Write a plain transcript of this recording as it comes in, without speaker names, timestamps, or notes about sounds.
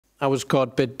I was caught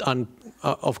a bit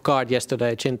off guard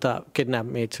yesterday. Chinta kidnapped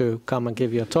me to come and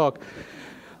give you a talk.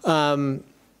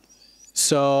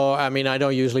 So, I mean, I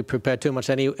don't usually prepare too much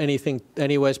anything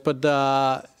anyways, but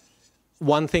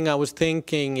one thing I was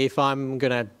thinking, if I'm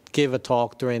going to give a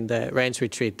talk during the Rains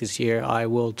Retreat this year, I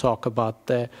will talk about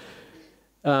the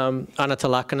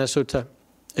Anatalakkhana Sutta.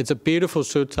 It's a beautiful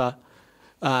sutta,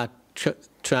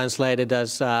 translated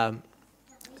as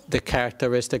the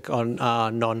characteristic on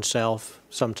non-self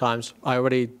sometimes. I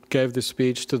already gave the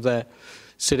speech to the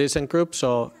citizen group,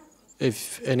 so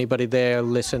if anybody there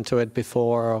listened to it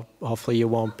before, hopefully there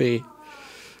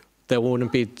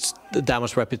wouldn't be that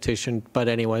much repetition. But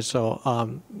anyway, so a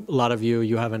lot of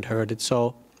you haven't heard it.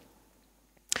 So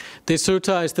this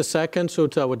sutta is the second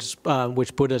sutta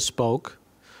which Buddha spoke.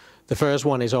 The first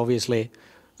one is obviously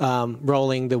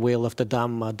rolling the wheel of the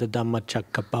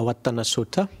Dhammacakkappavattana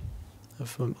Sutta.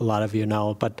 A lot of you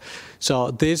know, but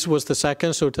so this was the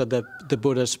second sutta that the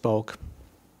Buddha spoke.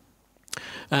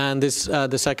 And this,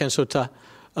 the second sutta,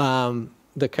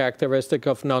 the characteristic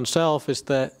of non-self, is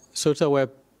the sutta where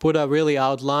Buddha really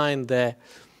outlined the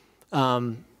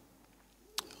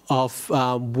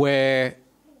where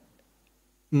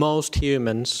most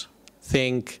humans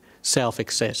think self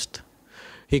exists.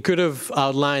 He could have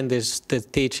outlined the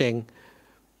teaching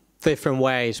different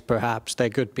ways, perhaps. There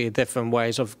could be different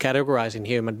ways of categorizing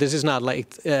human. This is not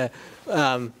like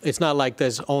it's not like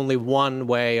there's only one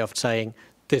way of saying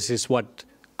this is what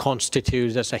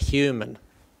constitutes as a human.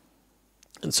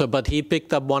 And so, but he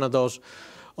picked up one of those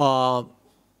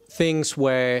things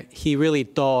where he really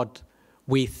thought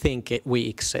we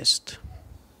exist.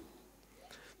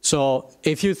 So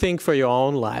if you think for your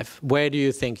own life, where do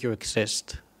you think you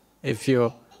exist? If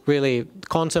you really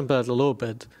contemplate a little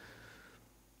bit,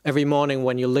 every morning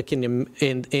when you look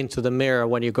into the mirror,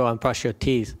 when you go and brush your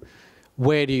teeth,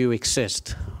 where do you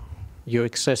exist? You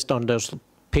exist on those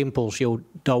pimples you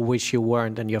don't wish you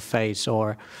weren't in your face,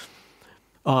 or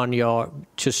on your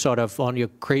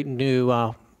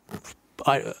new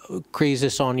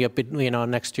creases on your,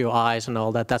 next to your eyes and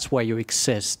all that. That's where you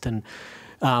exist. And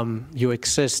you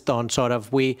exist on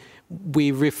we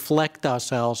reflect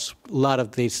ourselves. A lot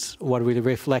of this, what we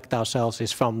reflect ourselves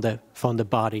is from the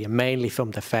body, and mainly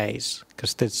from the face,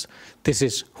 because this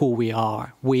is who we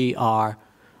are. We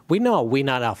know we're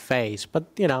not our face, but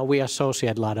we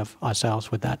associate a lot of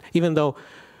ourselves with that. Even though,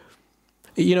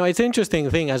 it's an interesting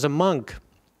thing. As a monk,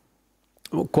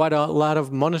 quite a lot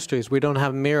of monasteries we don't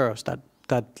have mirrors. That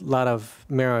lot of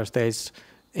mirrors. There's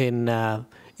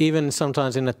even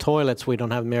sometimes in the toilets we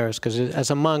don't have mirrors, because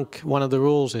as a monk, one of the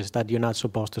rules is that you're not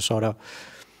supposed to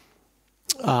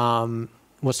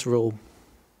what's the rule?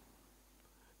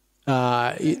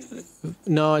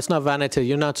 No, it's not vanity.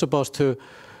 You're not supposed to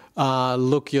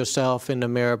look yourself in the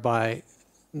mirror by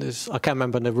this. I can't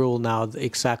remember the rule now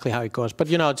exactly how it goes, but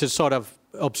just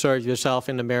observe yourself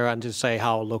in the mirror and just say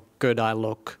how good I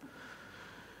look.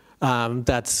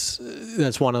 That's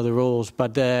one of the rules.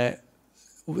 But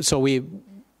so we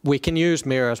can use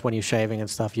mirrors when you're shaving and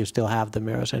stuff. You still have the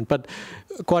mirrors in. But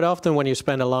quite often when you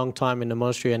spend a long time in the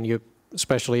monastery, and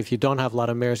especially if you don't have a lot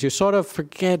of mirrors, you sort of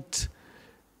forget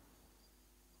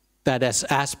that as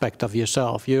aspect of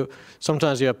yourself.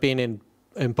 Sometimes you have been in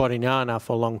Bodhinyana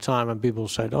for a long time, and people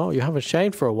said, "Oh, you haven't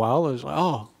shaved for a while." It's like,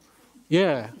 "Oh,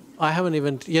 yeah, I haven't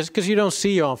even." Yes, because you don't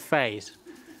see your own face.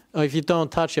 Or if you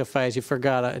don't touch your face, you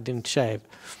forgot I didn't shave.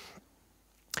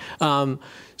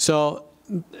 So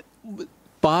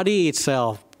body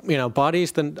itself, body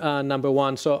is the number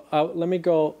one. So let me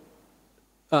go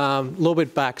a little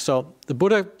bit back. So the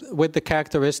Buddha, with the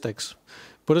characteristics,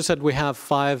 Buddha said we have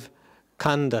 5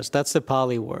 khandhas. That's the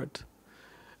Pali word.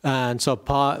 And so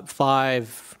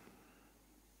 5,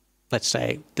 let's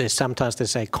say, sometimes they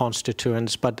say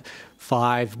constituents, but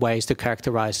 5 ways to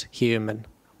characterize human,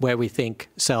 where we think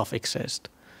self exists.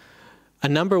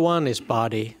 And number 1 is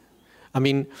body. I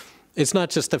mean, it's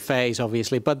not just the face,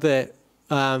 obviously, but the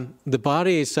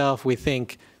body itself, we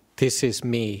think, this is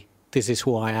me, this is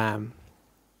who I am.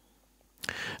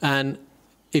 And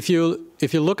if you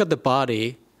look at the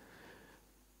body,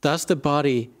 does the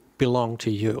body belong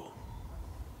to you?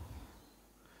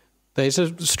 There's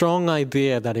a strong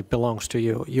idea that it belongs to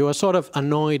you. You are sort of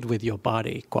annoyed with your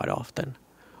body quite often,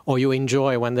 or you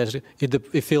enjoy when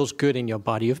it feels good in your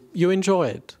body. You enjoy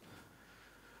it.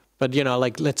 But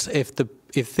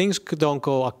if things don't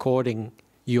go according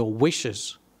your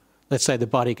wishes, let's say the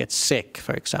body gets sick,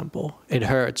 for example, it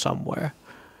hurts somewhere.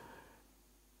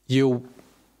 You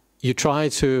try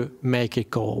to make it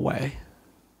go away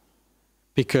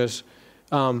because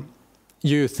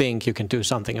you think you can do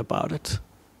something about it.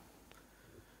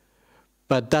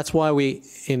 But that's why we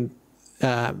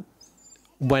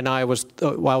when I was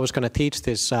going to teach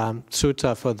this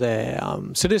sutta for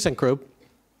the citizen group,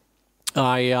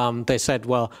 they said,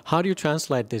 well, how do you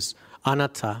translate this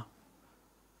anatta,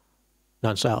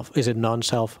 non-self? Is it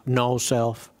non-self, no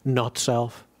self, not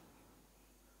self?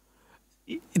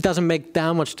 It doesn't make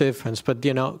that much difference, but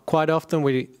quite often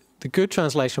the good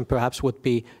translation perhaps would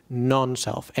be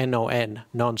non-self, N-O-N,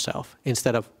 non-self,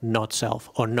 instead of not self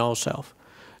or no self.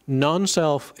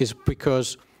 Non-self is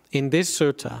because in this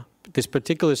sutta, this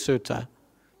particular sutta,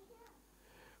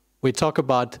 we talk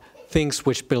about things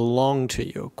which belong to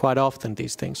you, quite often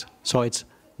these things. So it's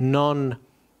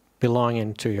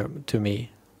non-belonging to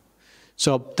me.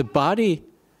 So the body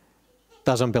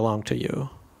doesn't belong to you.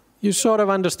 You sort of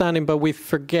understand it, but we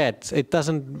forget. It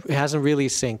hasn't really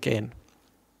sink in.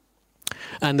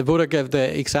 And the Buddha gave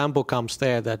the example, comes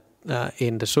there, that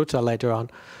in the sutta later on,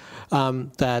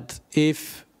 that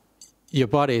if your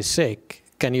body is sick,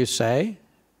 can you say,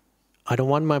 I don't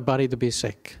want my body to be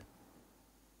sick?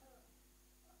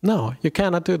 No, you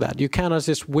cannot do that. You cannot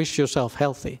just wish yourself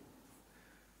healthy.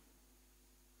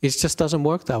 It just doesn't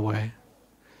work that way.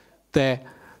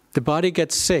 The body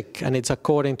gets sick, and it's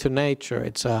according to nature.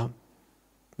 It's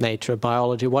nature,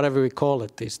 biology, whatever we call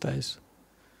it these days.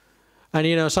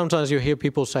 And sometimes you hear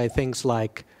people say things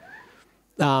like,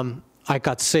 I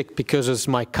got sick because it's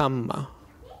my karma.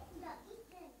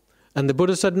 And the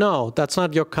Buddha said, no, that's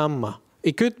not your karma.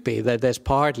 It could be that there's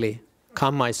partly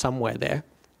karma somewhere there.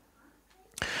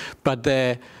 But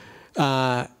the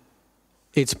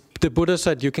Buddha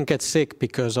said you can get sick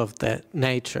because of the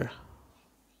nature.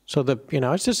 So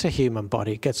it's just a human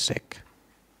body gets sick.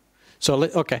 So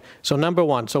so number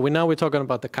one. So we're talking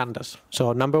about the khandhas.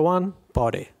 So number one,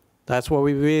 body. That's where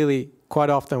we really, quite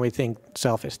often we think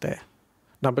self is there.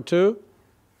 Number two,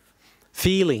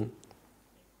 feeling,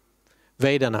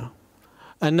 Vedana.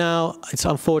 And now it's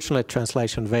unfortunate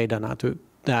translation, Vedana, to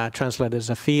translate as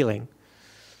a feeling.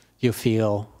 You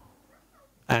feel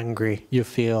angry, you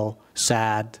feel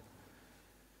sad.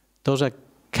 Those are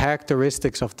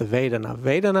characteristics of the Vedana.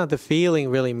 Vedana, the feeling,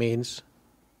 really means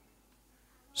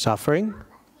suffering,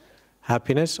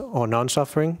 happiness or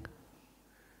non-suffering,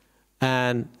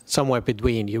 and somewhere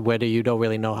between you, whether you don't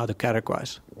really know how to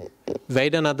categorize.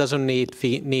 Vedana doesn't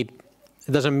it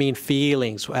doesn't mean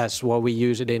feelings as what we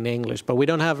use it in English, but we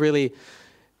don't have really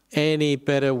any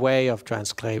better way of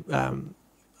translating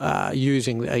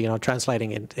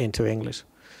it into English.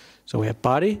 So we have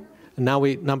body, and now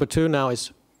number two now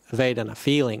is Vedana,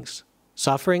 feelings,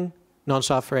 suffering,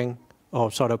 non-suffering,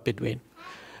 or sort of between.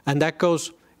 And that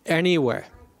goes anywhere.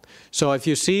 So if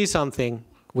you see something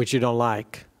which you don't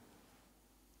like,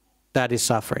 that is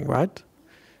suffering, right?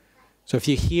 So if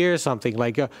you hear something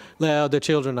like the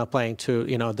children are playing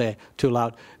they're too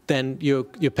loud, then you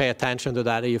pay attention to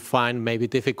that, and you find maybe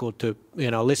difficult to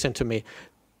listen to me.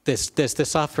 There's the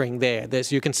suffering there.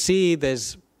 You can see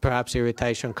there's perhaps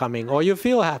irritation coming, or you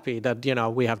feel happy that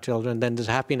we have children. Then there's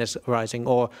happiness arising,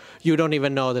 or you don't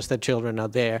even notice that children are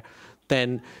there.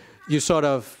 Then you sort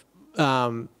of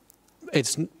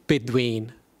it's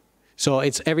between. So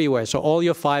it's everywhere. So all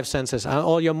your five senses, and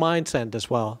all your mind sense as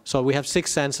well. So we have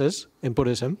 6 senses in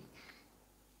Buddhism.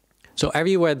 So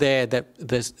everywhere there,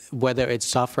 whether it's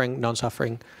suffering,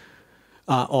 non-suffering,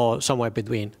 or somewhere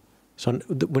between. So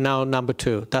now number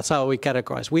 2. That's how we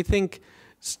categorize. We think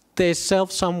there's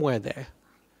self somewhere there.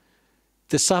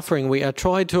 The suffering, we are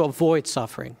trying to avoid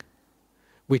suffering.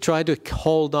 We try to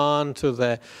hold on to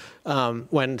the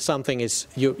when something is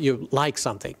you like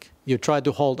something. You try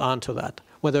to hold on to that.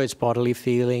 Whether it's bodily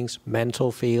feelings,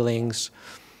 mental feelings,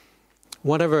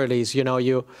 whatever it is,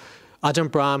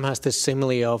 Ajahn Brahm has this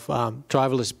simile of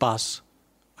driverless bus,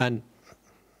 and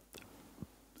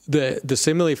the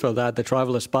simile for that, the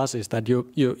driverless bus, is that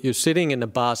you're sitting in a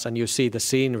bus and you see the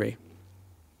scenery,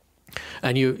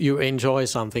 and you enjoy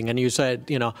something, and you said,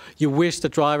 you wish the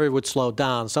driver would slow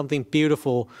down. Something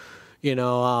beautiful,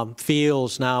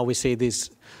 fields. Now we see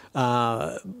these.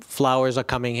 Flowers are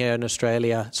coming here in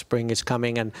Australia. Spring is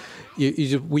coming, and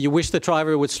you wish the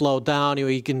driver would slow down.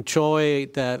 You can enjoy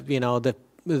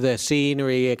the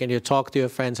scenery, and you talk to your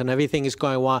friends, and everything is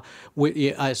going well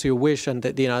as you wish, and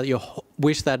you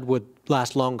wish that would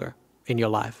last longer in your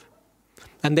life.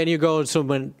 And then you go to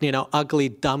some ugly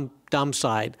dump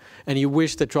side, and you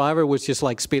wish the driver was just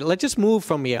like speed. Let's just move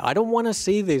from here. I don't want to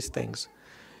see these things.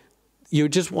 You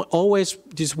just always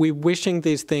we wishing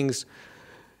these things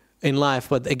in life,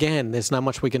 but again, there's not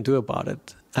much we can do about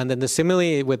it. And then the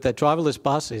simile with the driverless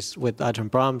buses, with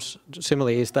Ajahn Brahm's simile,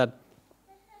 is that,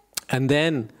 and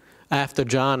then after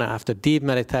jhana, after deep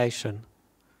meditation,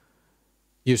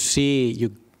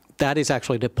 that is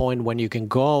actually the point when you can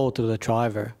go to the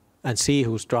driver and see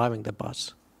who's driving the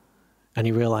bus. and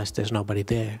you realize there's nobody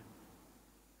there.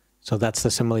 So that's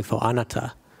the simile for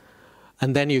anatta.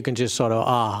 And then you can just sort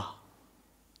of,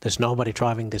 there's nobody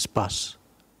driving this bus.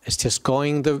 It's just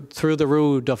going through the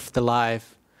route of the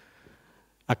life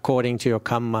according to your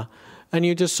karma. And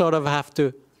you just sort of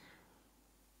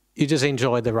you just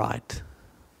enjoy the ride.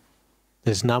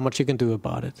 There's not much you can do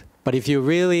about it. But if you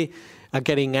really are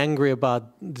getting angry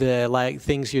about the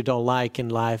things you don't like in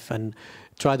life and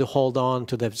try to hold on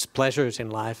to the pleasures in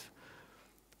life,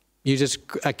 you're just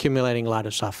accumulating a lot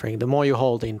of suffering. The more you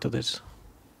hold into this.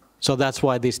 So that's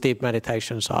why these deep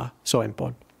meditations are so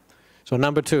important. So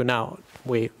number 2 now.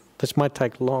 This might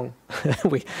take long.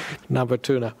 Number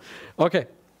 2 now. Okay.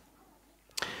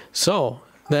 So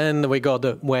then we go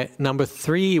to number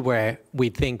 3, where we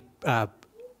think where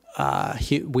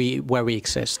we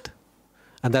exist,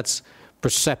 and that's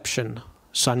perception,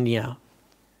 sanya.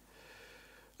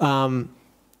 When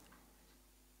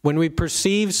we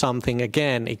perceive something,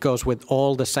 again, it goes with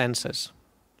all the senses.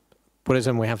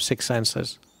 Buddhism, we have 6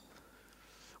 senses.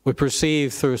 We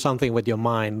perceive through something with your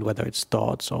mind, whether it's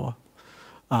thoughts or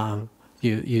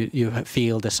you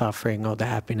feel the suffering or the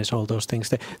happiness, all those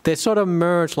things. They sort of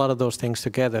merge a lot of those things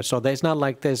together. So there's not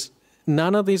like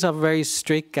none of these are very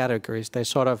strict categories. They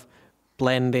sort of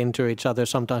blend into each other.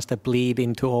 Sometimes they bleed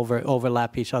into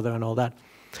overlap each other and all that.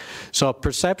 So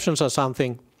perceptions are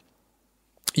something,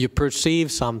 you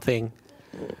perceive something,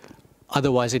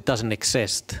 otherwise it doesn't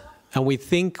exist. And we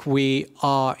think we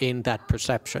are in that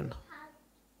perception.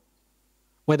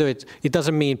 Whether it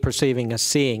doesn't mean perceiving as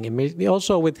seeing. It means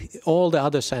also with all the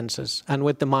other senses and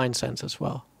with the mind sense as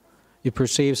well. You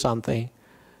perceive something,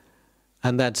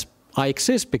 and I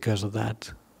exist because of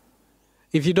that.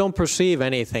 If you don't perceive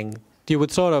anything, you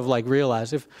would sort of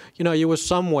realize if you were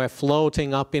somewhere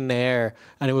floating up in the air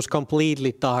and it was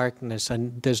completely darkness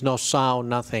and there's no sound,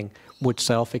 nothing, would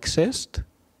self exist?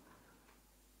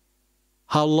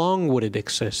 How long would it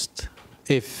exist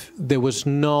if there was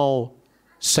no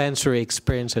sensory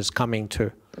experiences coming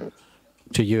to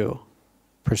you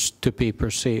to be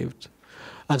perceived?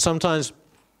 And sometimes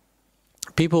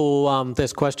people,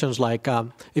 there's questions like,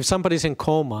 if somebody's in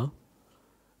coma,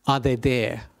 are they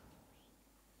there?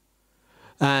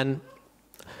 And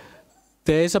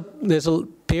there's a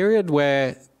period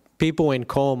where people in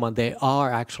coma, they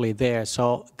are actually there.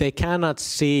 So they cannot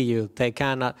see you,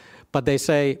 but they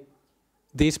say,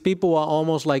 these people are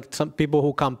almost like some people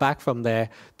who come back from there.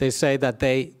 They say that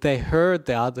they heard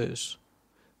the others.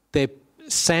 They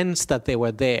sensed that they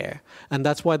were there. And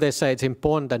that's why they say it's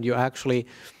important that you actually,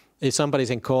 if somebody's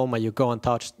in coma, you go and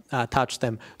touch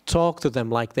them, talk to them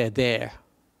like they're there.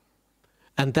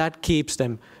 And that keeps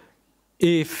them,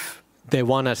 if they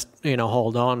want to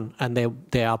hold on, and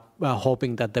they are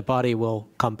hoping that the body will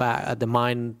come back, the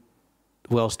mind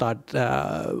will start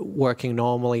working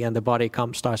normally, and the body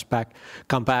come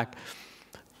back,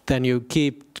 then you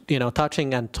keep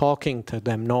touching and talking to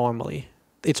them normally.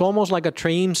 It's almost like a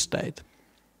dream state.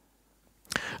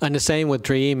 And the same with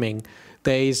dreaming.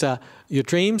 There is your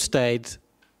dream state.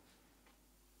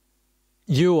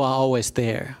 You are always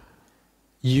there.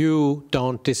 You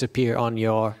don't disappear on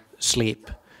your sleep.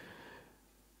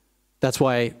 That's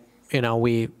why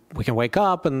we can wake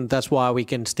up, and that's why we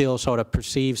can still sort of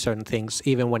perceive certain things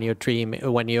even when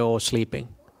you're sleeping.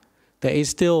 There is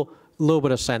still a little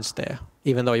bit of sense there,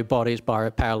 even though your body is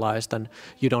paralyzed and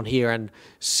you don't hear and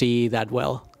see that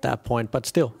well at that point, but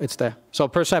still it's there. So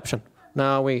perception.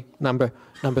 Now number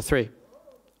 3.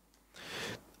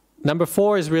 Number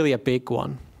 4 is really a big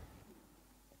one.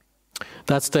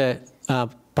 That's the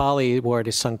Pali word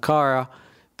is sankhara.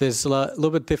 There's a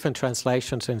little bit different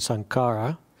translations in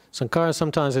sankhara. Sankhara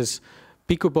sometimes is,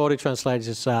 Bhikkhu Bodhi translates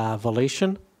as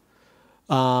volition.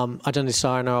 Ajahn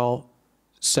Sarno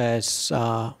says,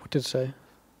 what did it say?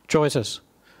 Choices.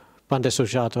 Bhante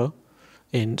Sujato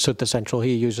in Sutta Central,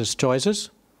 he uses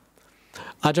choices.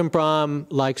 Ajahn Brahm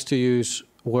likes to use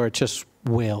word just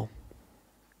will.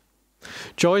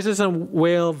 Choices and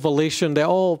will, volition, they're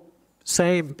all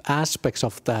same aspects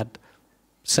of that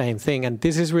same thing. And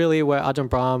this is really where Ajahn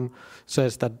Brahm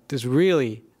says that this is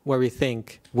really where we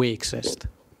think we exist.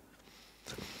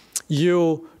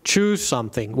 You choose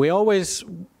something. We always,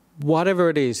 whatever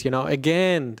it is,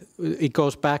 again, it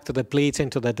goes back to bleeds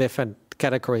into the different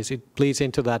categories. It bleeds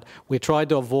into that we try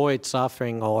to avoid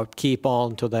suffering or keep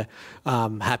on to the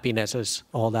happinesses,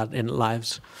 all that in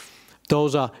lives.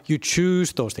 Those are, you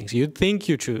choose those things. You think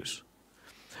you choose.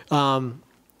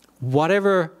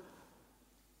 Whatever,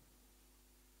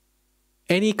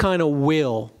 any kind of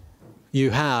will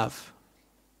you have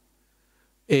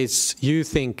is, you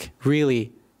think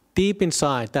really deep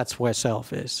inside, that's where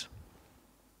self is.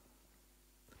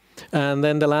 And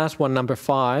then the last one, number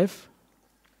 5,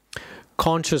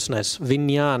 consciousness,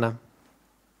 vijnana.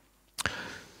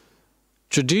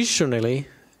 Traditionally,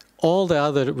 all the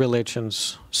other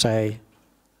religions say,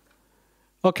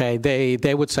 okay,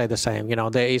 they would say the same.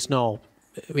 There is no,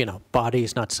 body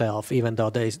is not self, even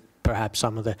though perhaps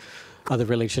some of the other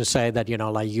religions say that,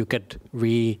 like you could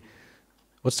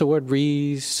what's the word,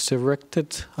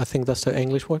 resurrected? I think that's the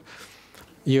English word.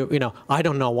 I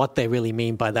don't know what they really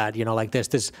mean by that. Like there's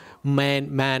this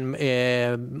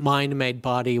mind-made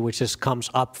body which just comes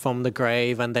up from the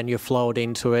grave, and then you float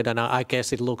into it. And I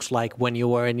guess it looks like when you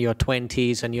were in your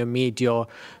 20s and you meet your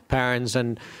parents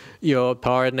and your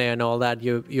partner and all that,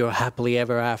 you're happily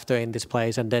ever after in this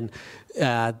place. And then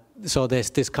so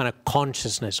there's this kind of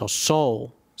consciousness or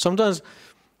soul. Sometimes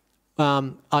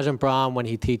Ajahn Brahm, when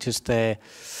he teaches the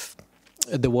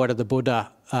word of the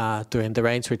Buddha during the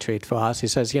Rains retreat for us, he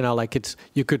says, like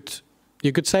you could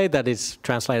say that it's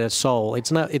translated as soul.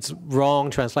 It's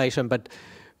wrong translation, but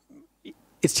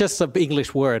it's just an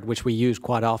English word which we use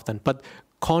quite often. But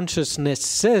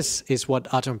consciousnesses is what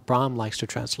Ajahn Brahm likes to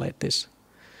translate this.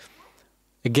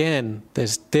 Again,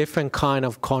 there's different kind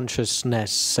of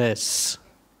consciousnesses.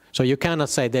 So you cannot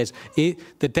say the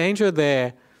danger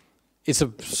there is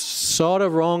a sort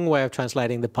of wrong way of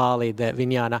translating the Pali, the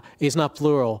vijnana. It's not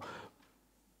plural.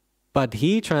 But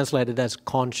he translated as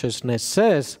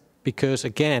consciousnesses because,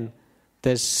 again,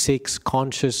 there's 6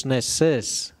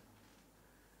 consciousnesses.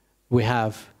 We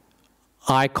have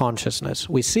eye consciousness.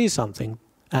 We see something,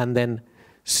 and then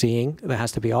seeing, there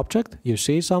has to be object. You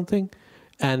see something,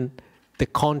 and the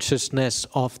consciousness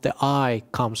of the eye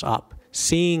comes up.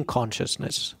 Seeing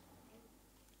consciousness.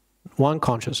 One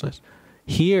consciousness.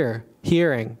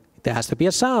 Hearing, there has to be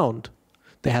a sound.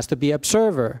 There has to be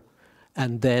observer.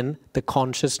 And then the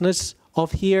consciousness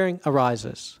of hearing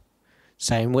arises.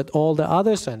 Same with all the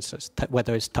other senses,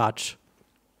 whether it's touch,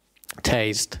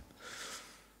 taste,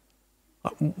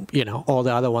 all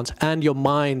the other ones. And your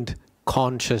mind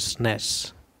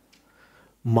consciousness.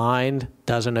 Mind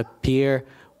doesn't appear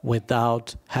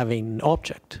without having an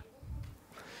object.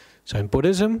 So in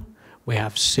Buddhism, we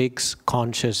have 6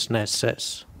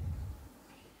 consciousnesses.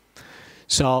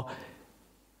 So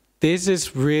this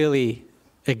is really,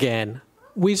 again,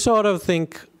 we sort of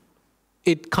think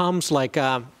it comes like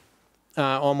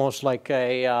almost like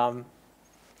a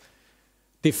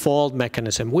default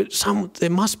mechanism. There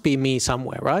must be me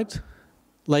somewhere, right?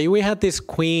 Like we had this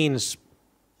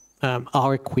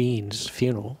our queen's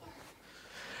funeral.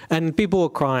 And people were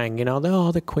crying,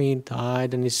 the queen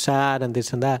died and it's sad and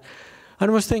this and that. And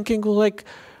I was thinking, like,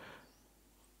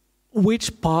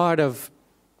 which part of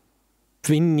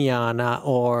vijnana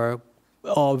or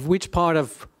which part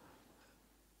of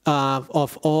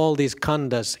all these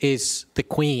khandhas is the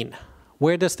queen?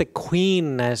 Where does the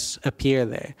queenness appear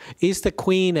there? Is the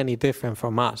queen any different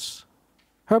from us?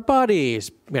 Her body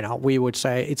is, we would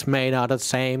say it's made out of the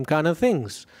same kind of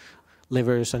things.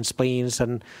 Livers and spleens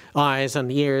and eyes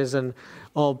and ears and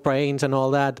all brains and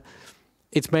all that.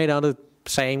 It's made out of the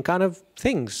same kind of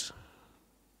things.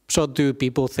 So do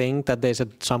people think that there's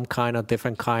some kind of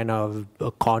different kind of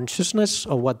consciousness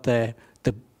of what the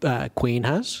queen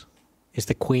has? Is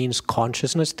the queen's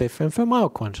consciousness different from our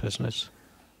consciousness?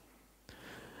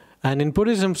 And in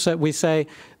Buddhism, we say,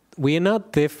 we are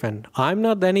not different. I'm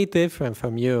not any different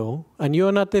from you, and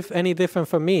you're not any different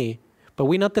from me, but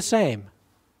we're not the same.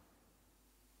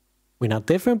 We're not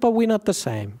different, but we're not the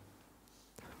same.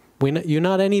 You're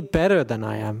not any better than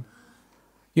I am.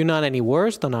 You're not any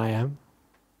worse than I am.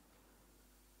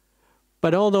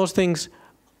 But all those things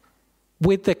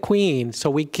with the queen,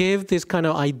 so we give these kind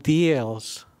of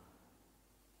ideals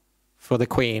for the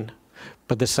queen.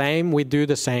 But we do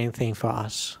the same thing for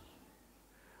us.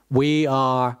 We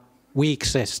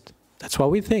exist. That's what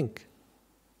we think.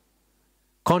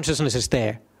 Consciousness is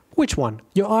there. Which one?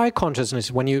 Your eye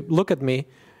consciousness. When you look at me,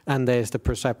 and there's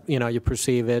the you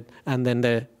perceive it, and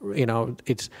then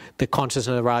it's the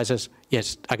consciousness arises.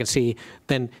 Yes, I can see.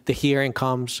 Then the hearing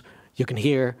comes. You can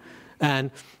hear, and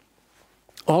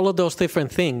all of those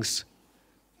different things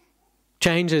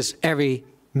changes every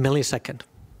millisecond,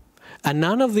 and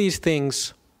none of these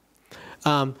things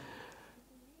are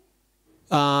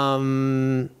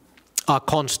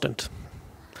constant.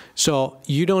 So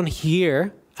you don't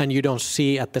hear and you don't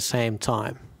see at the same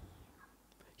time.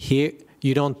 Here.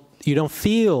 You don't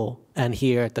feel and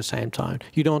hear at the same time.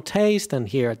 You don't taste and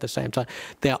hear at the same time.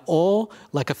 They're all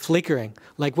like a flickering.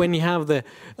 Like when you have the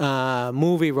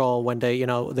movie roll, when they,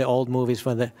 the old movies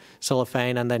for the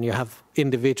cellophane, and then you have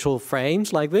individual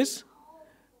frames like this.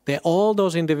 All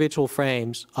those individual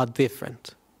frames are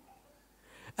different.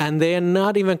 and they are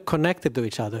not even connected to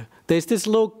each other. There's this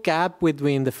little gap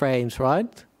between the frames,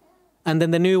 right? And then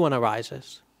the new one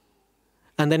arises.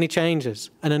 And then it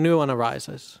changes, and a new one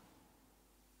arises.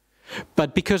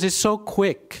 But because it's so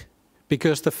quick,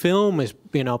 because the film is,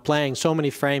 playing so many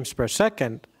frames per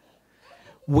second,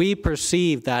 we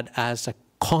perceive that as a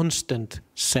constant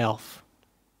self.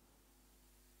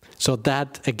 So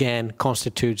that, again,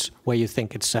 constitutes where you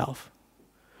think it's self.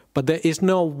 But there is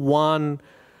no one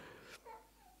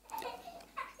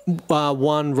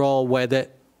role where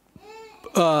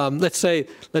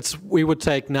we would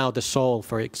take now the soul,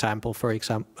 for example,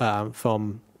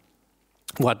 from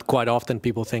what quite often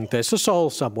people think there's a soul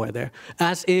somewhere there.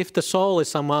 As if the soul is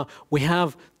somehow, we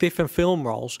have different film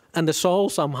roles, and the soul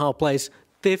somehow plays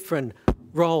different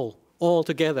role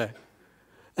altogether.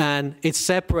 And it's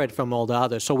separate from all the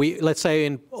others. So we would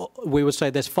say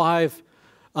there's five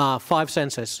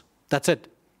senses. That's it.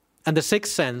 And the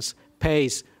sixth sense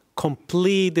plays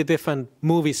completely different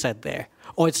movie set there,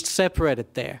 or it's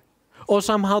separated there, or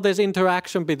somehow there's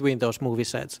interaction between those movie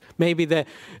sets. Maybe the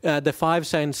five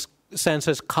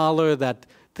senses color that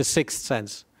the sixth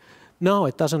sense. No,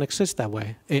 it doesn't exist that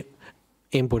way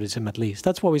in Buddhism, at least.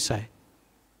 That's what we say.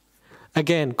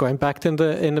 Again, going back to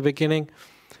in the beginning,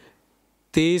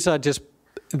 these are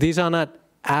not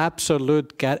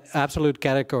absolute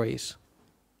categories.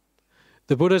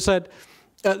 The Buddha said.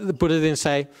 The Buddha didn't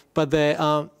say, but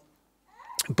the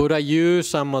Buddha used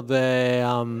some of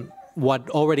the what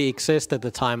already existed at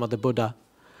the time of the Buddha,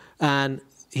 and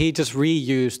he just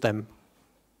reused them.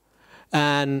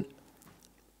 And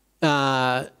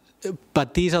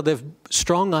but these are the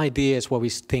strong ideas where we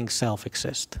think self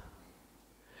exists.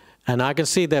 And I can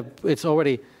see that it's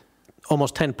already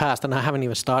almost 10 past, and I haven't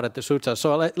even started the sutta.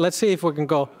 So let's see if we can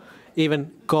go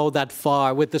that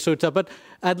far with the sutta. But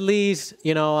at least,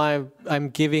 I'm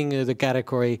giving you the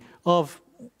category of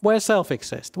where self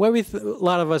exists, where a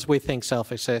lot of us, we think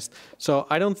self exists. So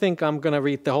I don't think I'm going to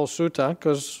read the whole sutta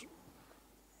because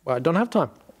I don't have time.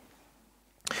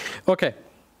 Okay.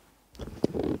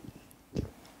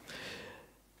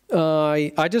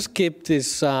 I just skipped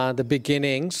the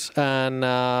beginnings, and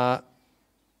I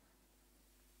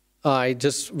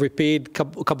just repeat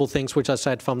a couple things which I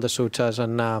said from the suttas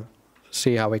and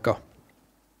see how we go.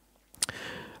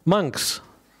 Monks,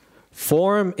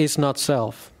 form is not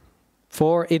self.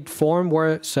 For if form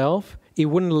were self, it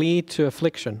wouldn't lead to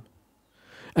affliction.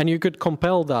 And you could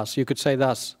compel thus, you could say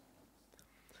thus,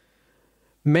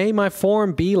 may my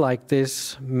form be like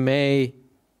this, may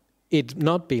it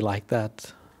not be like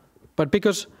that. But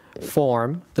because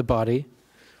form, the body,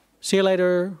 see you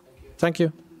later, thank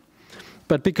you.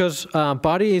 But because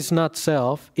body is not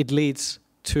self, it leads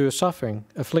to suffering,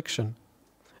 affliction.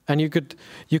 And you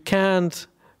can't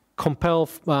compel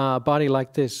body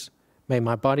like this. May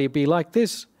my body be like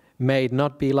this, may it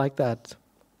not be like that.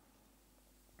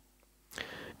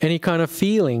 Any kind of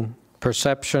feeling,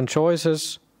 perception,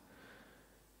 choices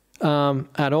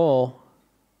at all,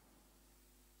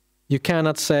 you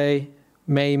cannot say,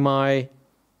 may my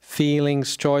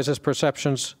feelings, choices,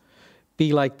 perceptions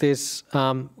be like this,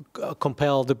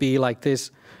 compelled to be like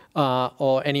this,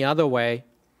 or any other way.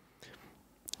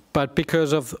 But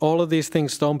because of all of these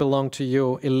things don't belong to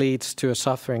you, it leads to a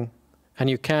suffering. And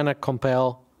you cannot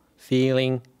compel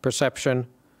feeling, perception,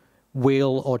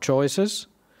 will, or choices.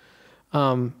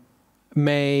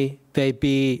 May they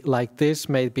be like this,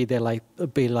 may they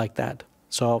be like that.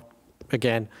 So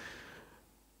again,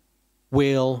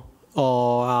 will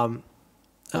or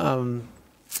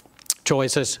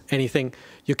choices, anything.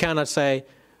 You cannot say,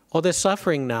 oh, there's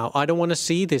suffering now. I don't want to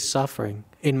see this suffering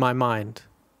in my mind.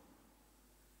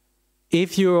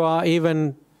 If you're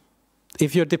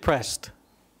depressed,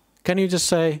 can you just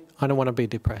say, I don't want to be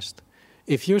depressed?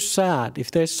 If you're sad,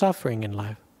 if there's suffering in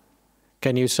life,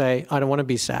 can you say, I don't want to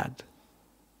be sad?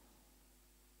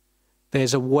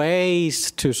 There's a ways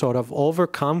to sort of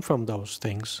overcome from those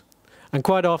things. And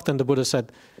quite often the Buddha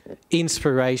said,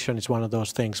 inspiration is one of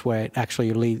those things where it actually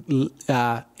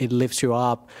it lifts you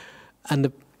up.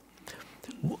 And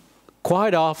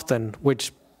quite often,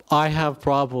 which I have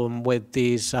problem with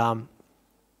these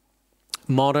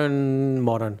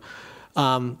modern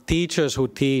teachers who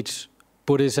teach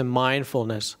Buddhism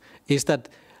mindfulness, is that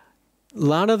a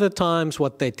lot of the times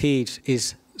what they teach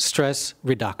is stress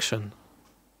reduction.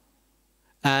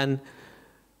 And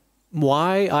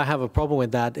why I have a problem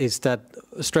with that is that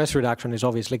stress reduction is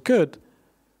obviously good,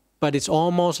 but it's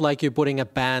almost like you're putting a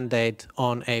Band-Aid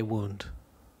on a wound.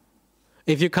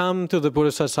 If you come to the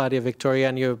Buddhist Society of Victoria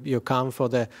and you come for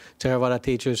the Theravada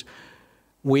teachers,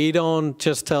 we don't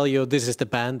just tell you this is the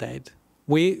Band-Aid.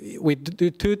 We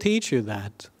do teach you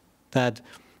that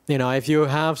if you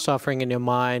have suffering in your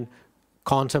mind,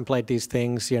 contemplate these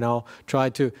things, try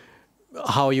to,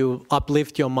 how you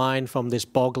uplift your mind from this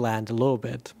bogland a little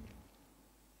bit.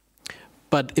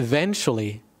 But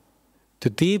eventually, to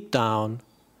deep down,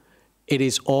 it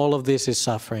is all of this is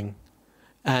suffering.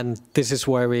 And this is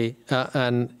where we,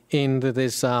 and in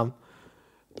this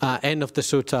end of the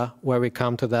sutta, where we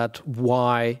come to that,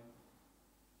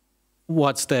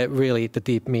 what's really the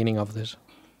deep meaning of this.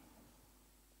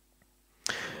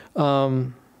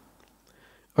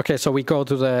 Okay, so we go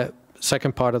to the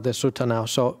second part of the sutta now.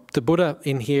 So the Buddha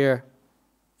in here,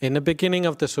 in the beginning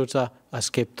of the sutta, I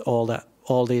skipped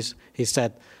all these. He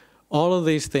said, all of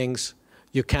these things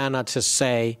you cannot just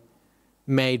say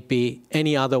may be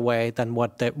any other way than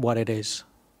what it is.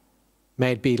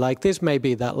 May it be like this, may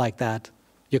be that like that.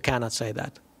 You cannot say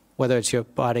that, whether it's your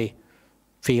body,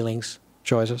 feelings,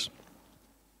 choices.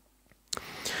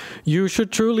 You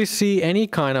should truly see any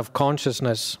kind of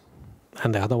consciousness,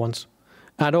 and the other ones,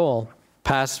 at all,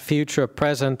 past, future,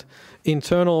 present,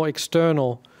 internal or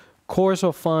external, coarse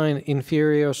or fine,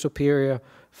 inferior or superior,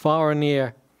 far or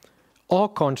near, all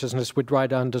consciousness with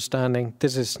right understanding.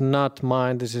 This is not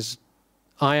mine,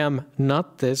 I am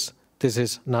not this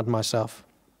is not myself.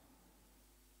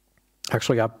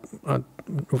 Actually, I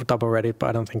double read it, but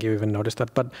I don't think you even noticed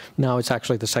that. But now it's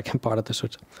actually the second part of the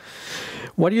sutta.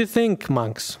 What do you think,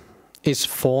 monks? Is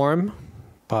form,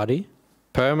 body,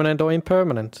 permanent or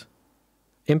impermanent?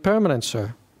 Impermanent,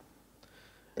 sir.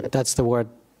 That's the word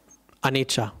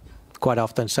anicca, quite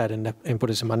often said in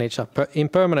Buddhism, anicca,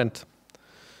 impermanent.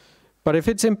 But if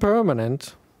it's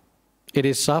impermanent, it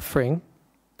is suffering.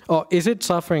 Or is it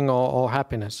suffering or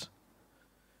happiness?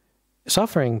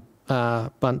 Suffering,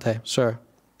 Bhante, sir.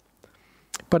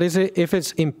 But if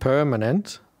it's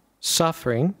impermanent,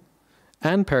 suffering,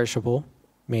 and perishable,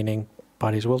 meaning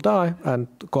bodies will die and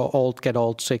get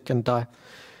old, sick, and die,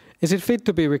 is it fit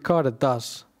to be regarded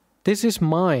thus? This is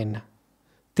mine.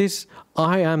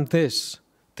 I am this.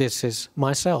 This is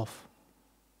myself.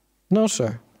 No,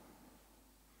 sir.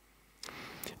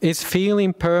 Is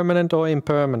feeling permanent or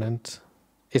impermanent?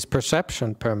 Is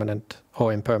perception permanent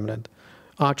or impermanent?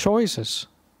 Are choices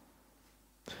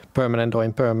permanent or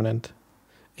impermanent?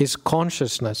 Is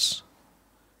consciousness,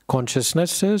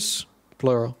 consciousnesses,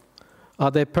 plural,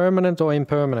 are they permanent or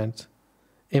impermanent?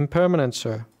 Impermanent,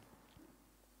 sir.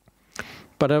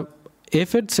 But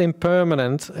if it's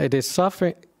impermanent, it is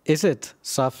suffering. Is it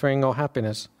suffering or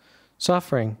happiness?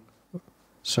 Suffering,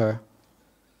 sir.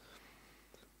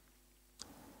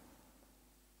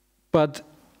 But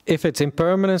if it's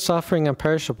impermanent, suffering, and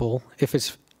perishable,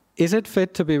 is it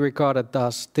fit to be regarded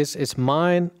thus? This is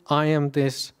mine, I am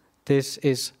this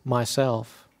is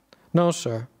myself. No,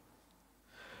 sir.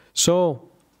 So,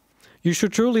 you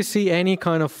should truly see any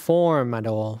kind of form at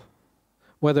all,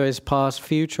 whether it's past,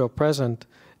 future, or present,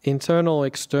 internal,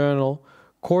 external,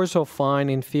 coarse or fine,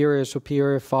 inferior,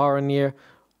 superior, far or near,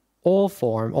 all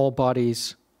form, all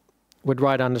bodies, with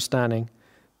right understanding.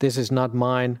 This is not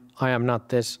mine, I am not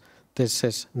this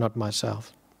is not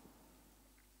myself.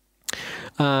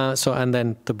 And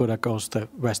then the Buddha goes the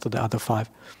rest of the other 5.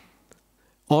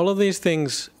 All of these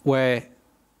things where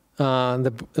when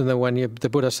the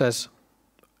Buddha says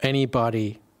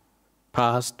anybody,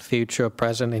 past, future,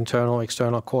 present, internal,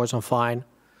 external, coarse and fine,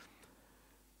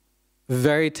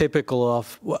 very typical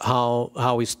of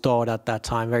how it's taught at that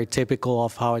time, very typical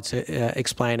of how it's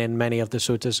explained in many of the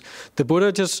suttas. The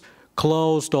Buddha just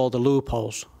closed all the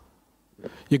loopholes.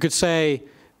 You could say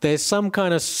there's some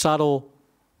kind of subtle,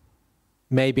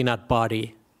 maybe not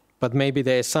body, but maybe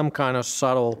there's some kind of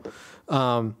subtle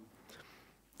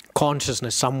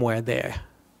consciousness somewhere there.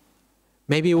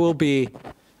 Maybe it will be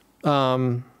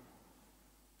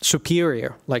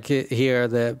superior, like here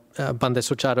the Bhante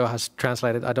Suchado has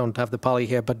translated, I don't have the Pali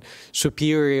here, but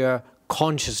superior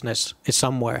consciousness is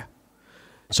somewhere.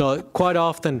 So quite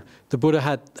often the Buddha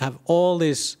have all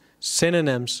these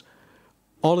synonyms,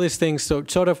 all these things, so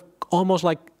sort of almost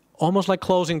like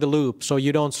closing the loop, so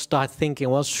you don't start thinking,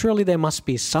 well, surely there must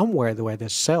be somewhere where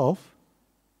there's self.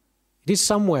 It is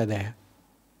somewhere there.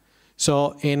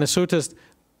 So in the suttas,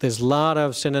 there's a lot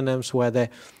of synonyms where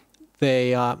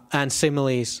and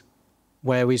similes,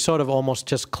 where we sort of almost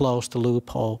just close the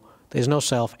loophole. There's no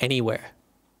self anywhere.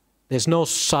 There's no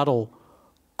subtle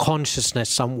consciousness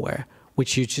somewhere,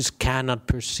 which you just cannot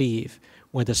perceive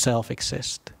where the self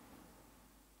exists.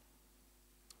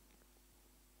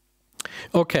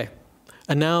 Okay,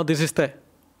 and now this is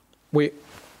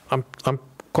I'm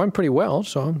going pretty well,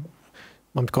 so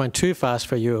I'm going too fast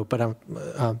for you, but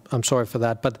I'm sorry for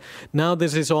that. But now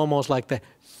this is almost like the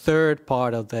third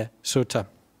part of the sutta,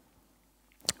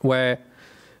 where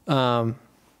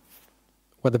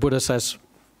where the Buddha says,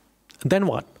 then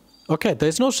what? Okay,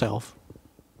 there's no self.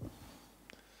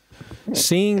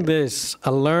 Seeing this,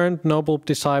 a learned noble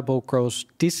disciple grows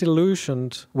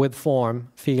disillusioned with form,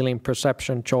 feeling,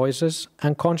 perception, choices,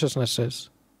 and consciousnesses.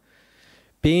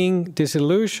 Being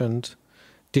disillusioned,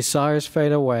 desires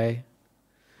fade away.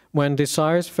 When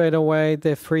desires fade away,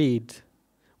 they're freed.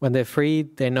 When they're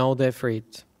freed, they know they're freed.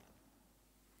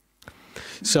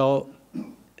 So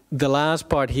the last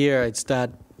part here is that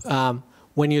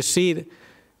when you see,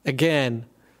 again,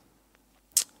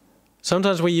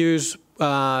 sometimes we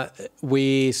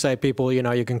say people,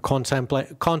 you can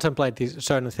contemplate these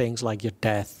certain things like your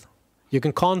death. You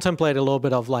can contemplate a little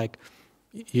bit of like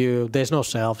there's no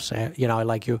self,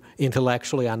 like you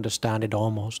intellectually understand it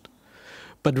almost.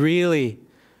 But really,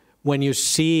 when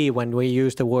we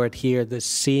use the word here, the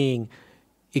seeing,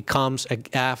 it comes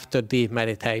after deep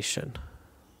meditation.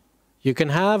 You can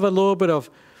have a little bit of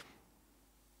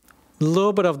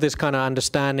this kind of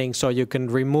understanding, so you can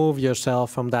remove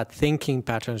yourself from that thinking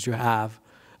patterns you have,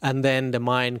 and then the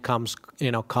mind comes,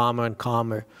 calmer and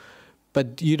calmer.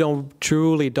 But you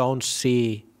don't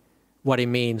see what it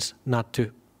means not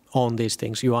to own these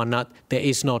things. There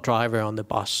is no driver on the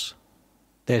bus.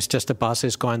 There's just the bus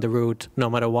is going the route no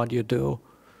matter what you do.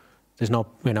 There's no,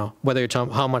 whether you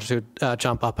jump, how much you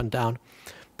jump up and down.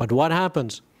 But what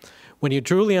happens when you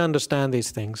truly understand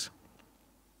these things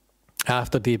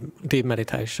after deep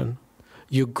meditation?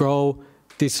 You grow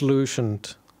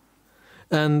disillusioned.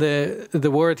 And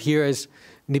the word here is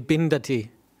nibbindati.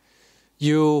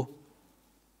 You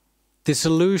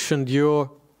disillusioned,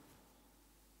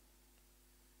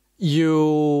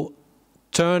 you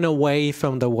turn away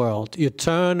from the world. You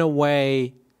turn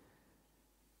away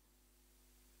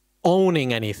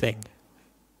owning anything.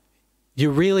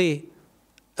 You really,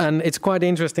 and it's quite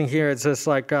interesting here, it's just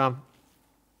like,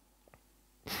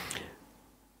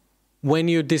 when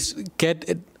you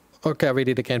okay, I read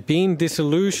it again. Being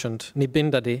disillusioned,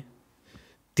 nibbindati,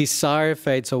 desire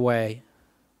fades away.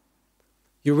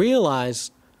 You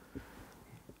realize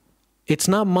it's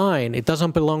not mine, it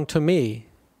doesn't belong to me.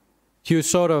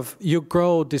 You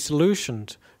grow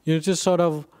disillusioned. You just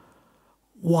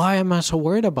why am I so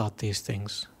worried about these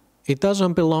things? It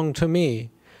doesn't belong to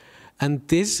me. And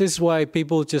this is why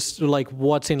people just like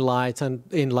what's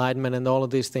enlightenment and all of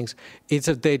these things. It's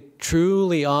that they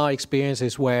truly are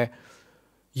experiences where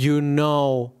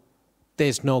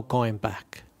there's no going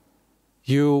back.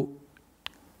 You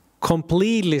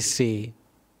completely see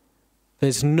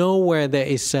there's nowhere there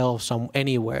is self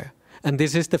anywhere. And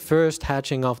this is the first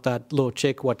hatching of that little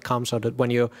chick, what comes out of it when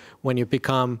you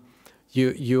become,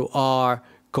 you are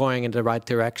going in the right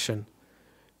direction.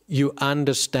 You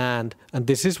understand, and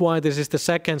this is why this is the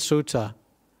second sutta,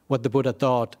 what the Buddha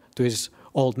taught to his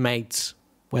old mates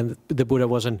when the Buddha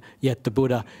wasn't yet the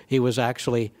Buddha. He was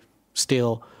actually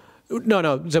still,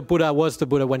 the Buddha was the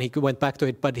Buddha when he went back to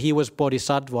it, but he was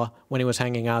Bodhisattva when he was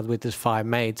hanging out with his 5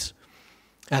 mates.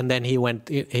 And then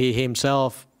he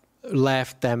himself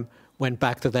left them, went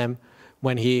back to them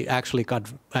when he actually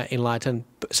got enlightened,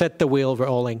 set the wheel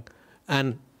rolling.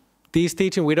 And these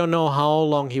teachings, we don't know how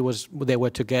long they were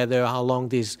together, how long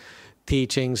these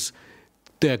teachings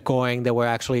they're going. They were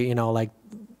actually,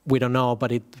 we don't know,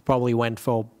 but it probably went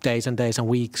for days and days and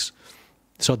weeks.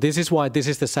 So this is why this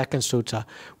is the second sutta,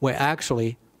 where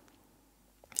actually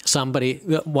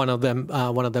one of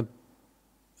them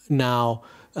now,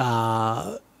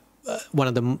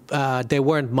 they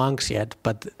weren't monks yet,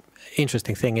 but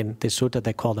interesting thing in this sutta,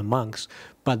 they call them monks,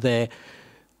 but there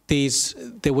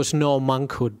was no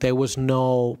monkhood, there was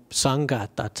no sangha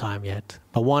at that time yet.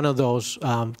 But one of those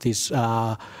these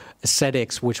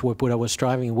ascetics, which Buddha was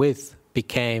striving with,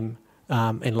 became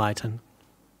enlightened.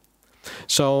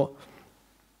 So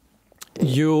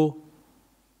you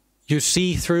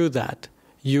see through that,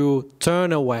 you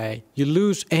turn away, you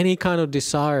lose any kind of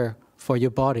desire for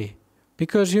your body,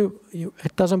 because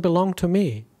it doesn't belong to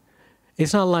me.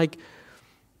 It's not like,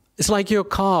 it's like your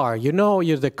car.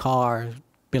 The car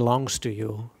belongs to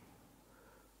you.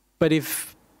 But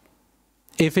if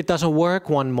it doesn't work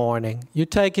one morning, you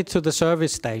take it to the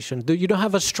service station. You don't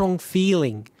have a strong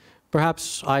feeling.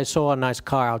 Perhaps I saw a nice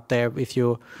car out there. If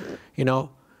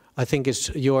I think it's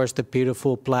yours, the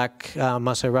beautiful black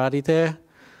Maserati there.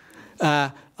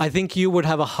 I think you would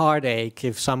have a heartache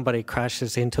if somebody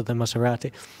crashes into the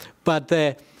Maserati.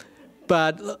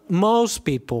 But most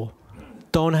people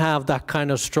don't have that kind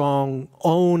of strong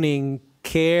owning,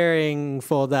 caring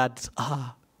for that,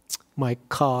 my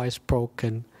car is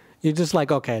broken. You're just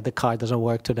like, okay, the car doesn't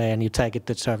work today, and you take it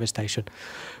to the service station.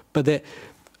 But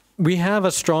we have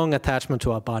a strong attachment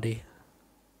to our body.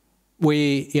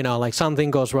 like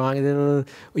something goes wrong,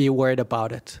 you're worried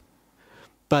about it.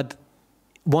 But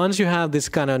once you have this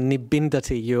kind of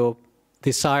nibbindati, your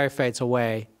desire fades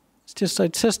away. It's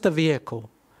just a vehicle.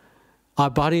 Our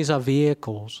bodies are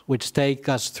vehicles which take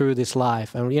us through this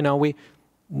life, and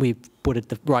we put it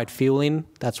the right fuel in.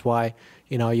 That's why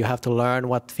you have to learn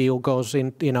what fuel goes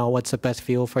in. What's the best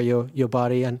fuel for your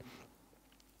body,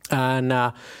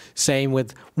 and same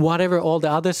with whatever all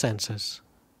the other senses.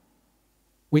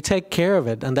 We take care of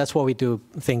it, and that's why we do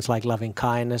things like loving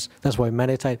kindness. That's why we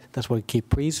meditate. That's why we keep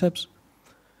precepts.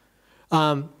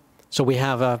 So we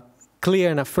have a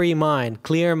clear and a free mind,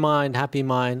 happy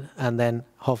mind, and then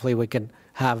hopefully we can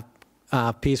have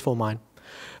a peaceful mind.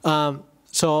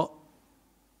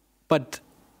 But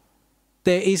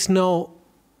there is no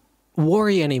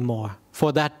worry anymore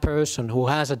for that person who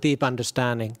has a deep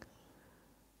understanding.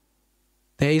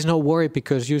 There is no worry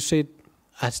because you see it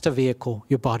as the vehicle.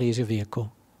 Your body is your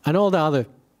vehicle. And all the other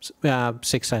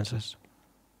six senses.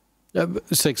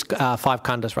 Five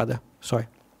khandhas rather, sorry.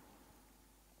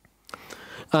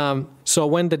 So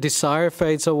when the desire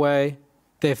fades away,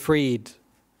 they're freed.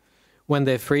 When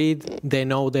they're freed, they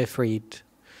know they're freed.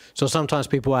 So sometimes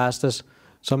people ask us,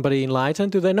 somebody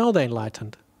enlightened, do they know they're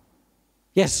enlightened?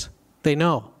 Yes, they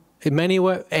know.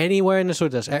 Anywhere in the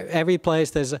sutras, every place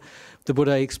the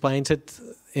Buddha explains it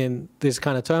in these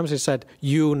kind of terms. He said,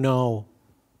 you know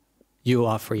you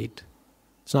are freed.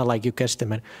 It's not like you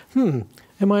guesstimate.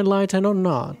 Am I enlightened or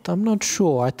not? I'm not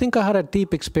sure. I think I had a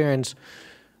deep experience.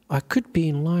 I could be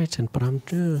enlightened, but I'm...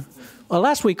 Well,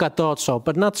 last week I thought so,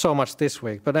 but not so much this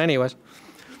week. But anyways,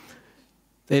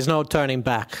 there's no turning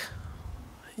back.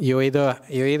 You either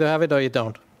have it or you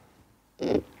don't.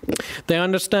 They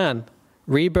understand.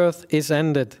 Rebirth is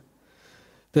ended.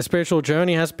 The spiritual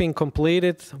journey has been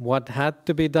completed. What had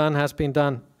to be done has been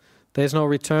done. There's no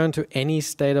return to any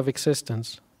state of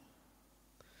existence.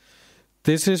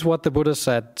 This is what the Buddha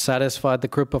said, satisfied the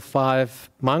group of 5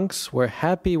 monks, were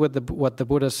happy with what the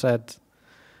Buddha said.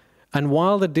 And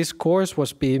while the discourse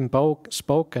was being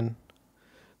spoken,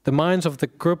 the minds of the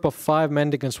group of 5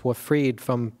 mendicants were freed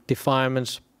from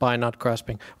defilements by not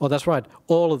grasping. Oh, that's right.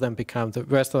 All of them the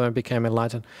rest of them became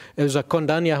enlightened. It was a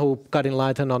Kondanya who got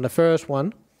enlightened on the first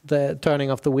one, the turning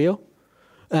of the wheel,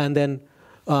 and then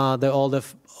all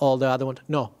the other ones.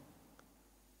 No.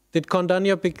 Did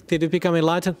Kondanya did he become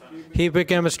enlightened? He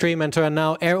became a stream enter, and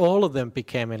now all of them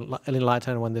became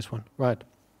enlightened when this one. Right.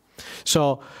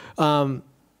 So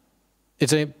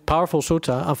it's a powerful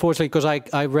sutta. Unfortunately, because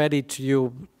I read it to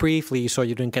you briefly, so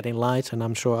you didn't get enlightened.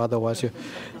 I'm sure otherwise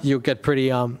you get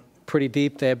pretty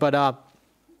deep there. But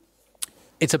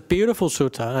it's a beautiful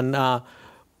sutta, and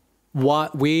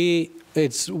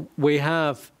we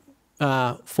have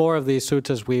 4 of these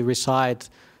suttas we recite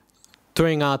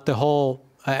throughout the whole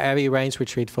every rains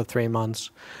retreat for 3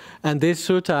 months. And this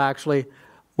sutta actually,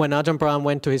 when Ajahn Brahm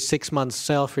went to his 6-month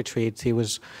self-retreat, he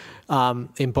was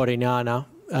in Bodhinyana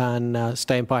and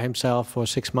staying by himself for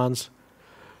 6 months.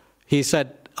 He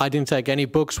said, I didn't take any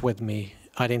books with me.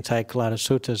 I didn't take a lot of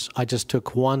suttas. I just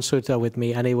took one sutta with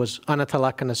me, and it was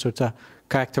Anattalakkana Sutta,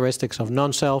 Characteristics of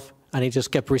Non-Self, and he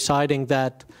just kept reciting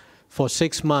that for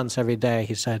 6 months every day,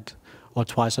 he said, or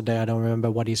twice a day, I don't remember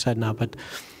what he said now, but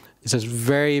it's a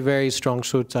very, very strong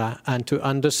sutta. And to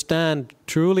understand,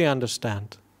 truly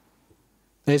understand,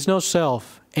 there's no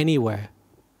self anywhere.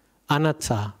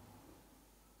 Anatta.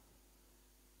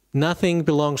 Nothing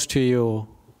belongs to you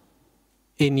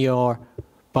in your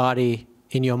body,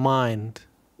 in your mind.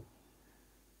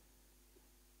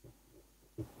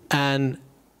 And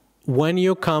when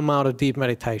you come out of deep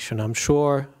meditation, I'm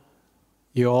sure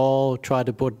you all try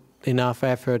to put enough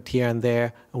effort here and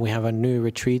there, and we have a new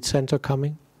retreat center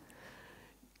coming.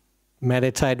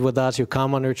 Meditate with us, you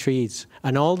come on retreats,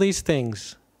 and all these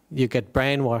things, you get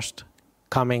brainwashed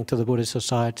coming to the Buddhist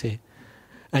society.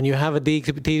 And you have a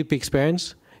deep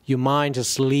experience, your mind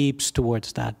just leaps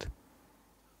towards that.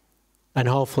 And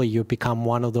hopefully you become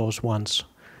one of those ones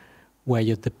where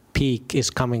the peak is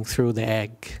coming through the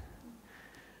egg.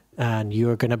 And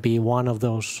you're going to be one of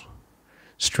those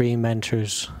stream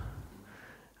enters.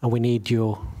 And we need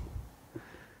you.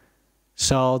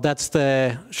 So that's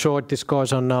the short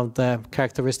discourse on the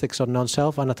characteristics of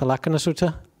non-self, Anattalakkana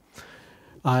Sutta.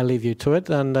 I leave you to it,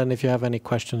 and then if you have any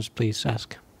questions, please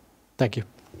ask. Thank you.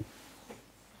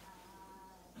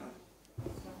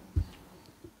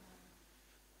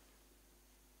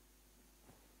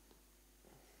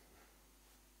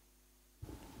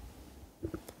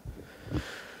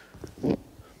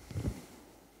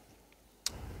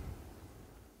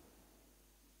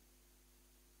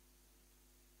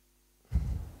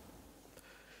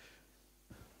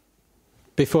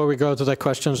 before we go to the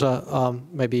questions,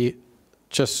 maybe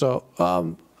just so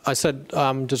I said,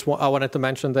 I wanted to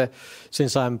mention that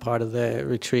since I'm part of the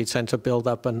retreat center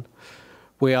build-up, and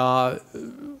we are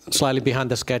slightly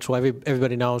behind the schedule.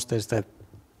 Everybody knows there's the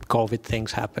COVID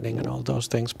things happening and all those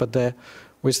things, but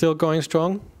we're still going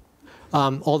strong.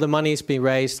 All the money is being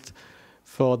raised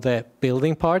for the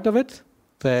building part of it.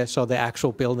 So the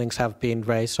actual buildings have been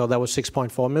raised. So that was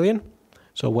 6.4 million.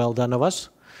 So well done of us.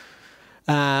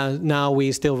 Now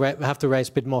we still have to raise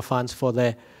a bit more funds for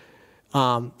the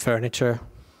furniture,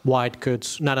 white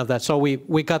goods, none of that. So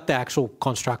we got the actual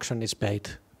construction is paid,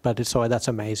 so that's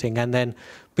amazing. And then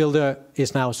builder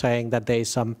is now saying that there is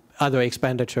some other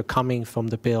expenditure coming from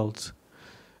the build.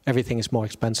 Everything is more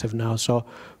expensive now. So,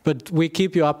 but we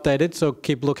keep you updated. So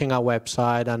keep looking at our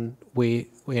website, and we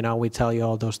tell you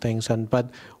all those things. But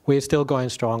we're still going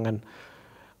strong, and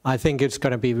I think it's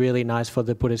going to be really nice for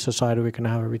the Buddhist Society. We can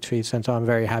have a retreat center. I'm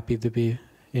very happy to be,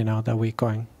 that we're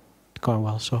going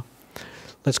well. So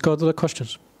let's go to the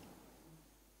questions.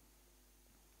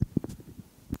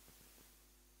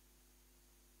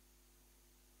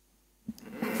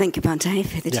 Thank you, Bhante,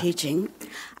 for the teaching.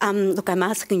 Look, I'm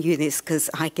asking you this because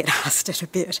I get asked it a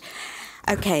bit.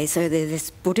 Okay, so there's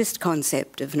this Buddhist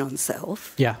concept of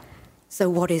non-self. Yeah. So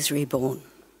what is reborn?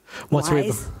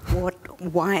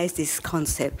 Why is this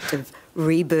concept of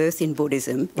rebirth in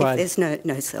Buddhism if there's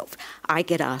no self? I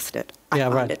get asked it.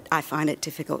 I find it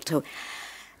difficult to,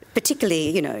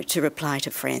 particularly, to reply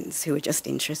to friends who are just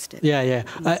interested. Yeah.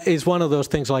 It's one of those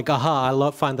things like,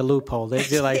 I find the loophole.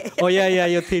 They're like, oh, yeah,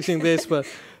 you're teaching this. But,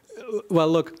 well,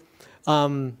 look,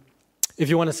 if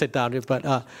you want to sit down,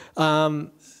 but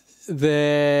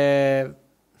there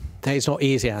is no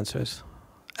easy answers.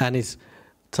 And it's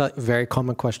a very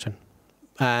common question.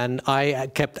 And I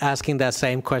kept asking that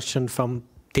same question from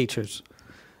teachers.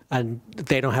 And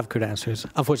they don't have good answers,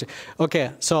 unfortunately.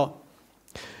 Okay, so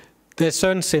there's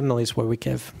certain similes where we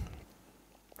give.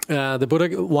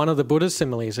 One of the Buddhist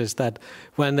similes is that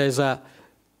when there's a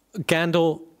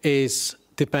candle depends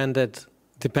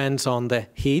on the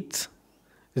heat,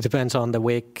 it depends on the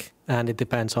wick, and it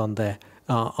depends on the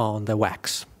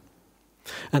wax.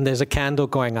 And there's a candle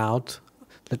going out.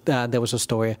 There was a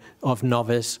story of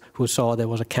novice who saw there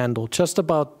was a candle just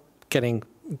about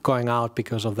going out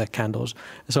because of the candles.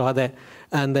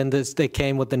 And then they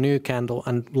came with the new candle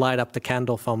and light up the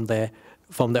candle from the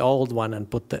old one and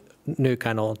put the new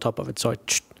candle on top of it, so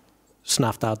it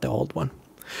snuffed out the old one.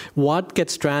 What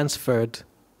gets transferred?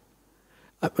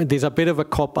 There's a bit of a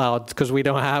cop-out because we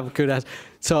don't have good answers.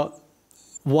 So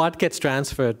what gets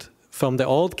transferred from the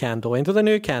old candle into the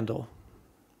new candle?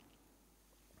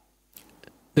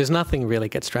 There's nothing really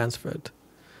gets transferred.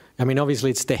 I mean,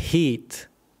 obviously it's the heat,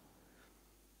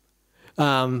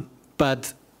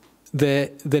 but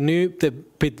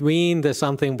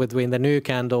something between the new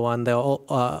candle and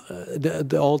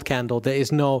the old candle, there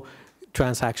is no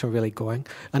transaction really going.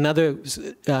 Another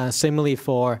simile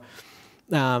for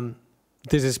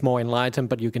this is more enlightened,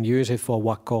 but you can use it for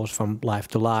what goes from life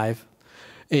to life,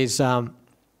 is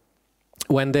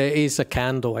when there is a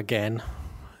candle again.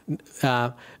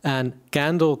 And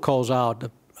candle goes out,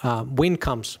 wind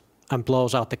comes and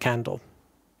blows out the candle.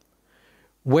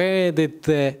 Where did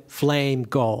the flame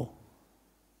go?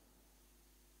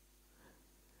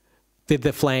 Did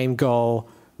the flame go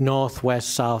north,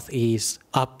 west, south, east,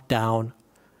 up, down?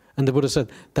 And the Buddha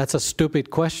said, that's a stupid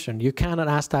question. You cannot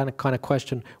ask that kind of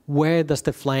question. Where does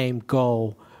the flame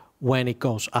go when it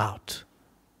goes out?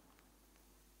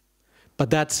 But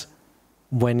that's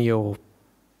when you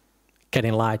get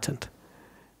enlightened.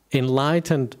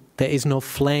 Enlightened, there is no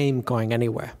flame going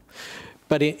anywhere.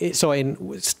 But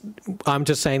I'm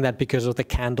just saying that because of the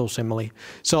candle simile.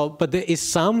 But there is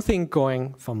something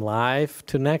going from life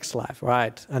to next life,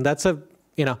 right? And that's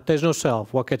there's no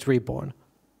self. What gets reborn?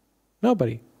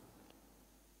 Nobody.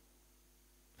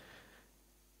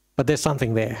 But there's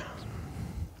something there.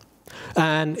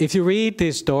 And if you read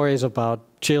these stories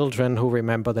about children who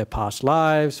remember their past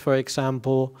lives, for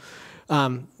example,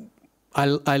 I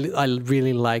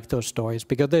really like those stories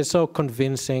because they're so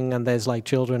convincing, and there's like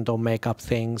children don't make up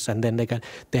things, and then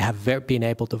they have been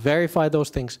able to verify those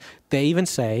things. They even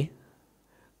say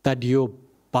that your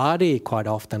body quite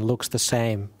often looks the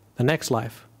same the next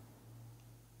life.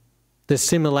 There's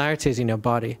similarities in your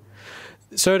body.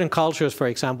 Certain cultures, for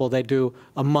example, they do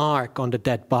a mark on the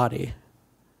dead body,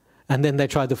 and then they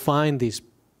try to find these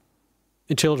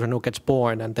children who gets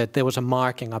born, and that there was a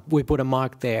marking up. We put a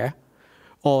mark there.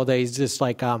 Or there's just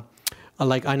like I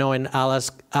know in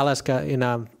Alaska,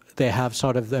 they have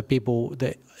sort of the people,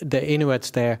 the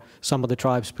Inuits there, some of the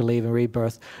tribes believe in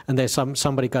rebirth, and there's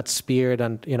somebody got speared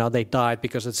and, you know, they died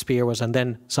because the spear was, and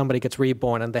then somebody gets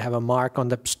reborn and they have a mark on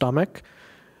the stomach,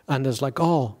 and there's like,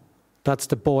 oh, that's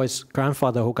the boy's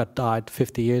grandfather who got died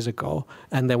 50 years ago,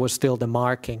 and there was still the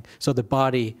marking. So the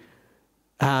body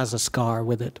has a scar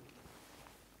with it.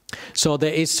 So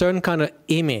there is certain kind of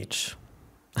image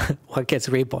what gets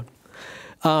reborn.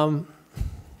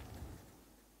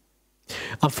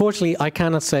 Unfortunately, I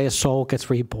cannot say a soul gets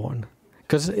reborn.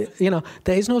 Because, you know,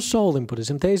 there is no soul in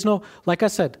Buddhism. There is no, like I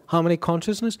said, how many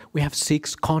consciousness? We have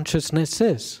 6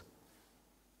 consciousnesses.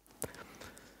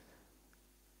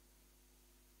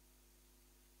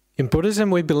 In Buddhism,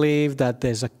 we believe that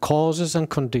there's a causes and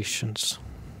conditions.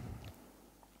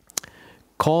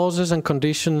 Causes and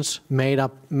conditions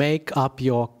make up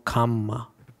your karma,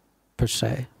 per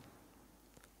se.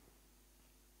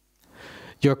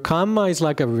 Your karma is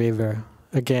like a river.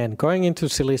 Again, going into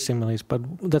silly similes, but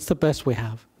that's the best we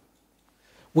have.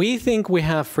 We think we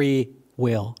have free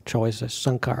will choices,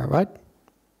 sankhara, right?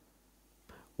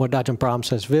 What Ajahn Brahm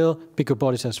says will, Bhikkhu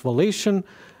Bodhi says volition,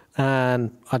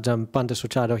 and Ajahn Bhante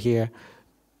Suchado here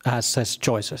says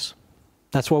choices.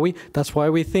 That's why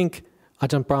we think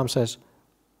Ajahn Brahm says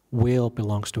will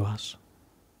belongs to us.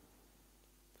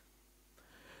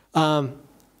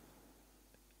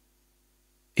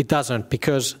 It doesn't,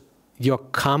 because your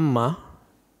karma,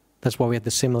 that's why we have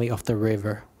the simile of the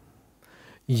river.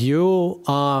 You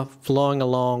are flowing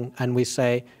along and we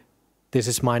say, this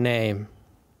is my name.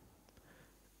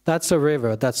 That's a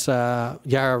river, that's a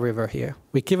Yarra River here.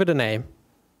 We give it a name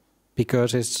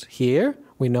because it's here,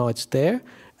 we know it's there,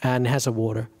 and it has a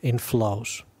water, it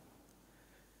flows.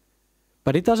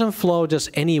 But it doesn't flow just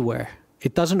anywhere.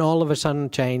 It doesn't all of a sudden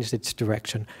change its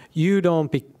direction. You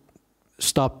don't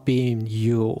stop being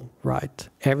you, right?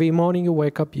 Every morning you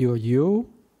wake up, you're you.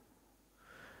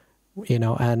 You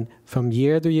know, and from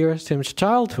year to year since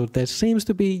childhood, there seems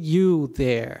to be you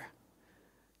there.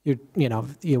 You know,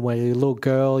 when you were a little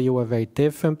girl, you were very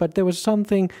different, but there was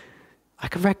something I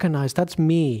could recognize. That's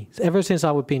me. Ever since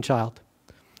I was being a child.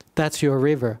 That's your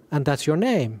river, and that's your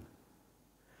name.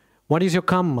 What is your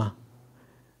karma?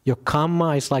 Your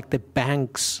karma is like the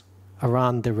banks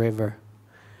around the river,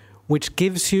 which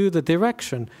gives you the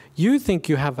direction. You think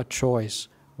you have a choice,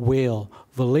 will,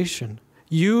 volition.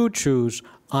 You choose,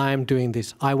 I'm doing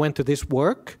this. I went to this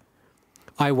work.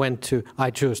 I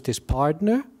chose this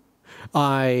partner.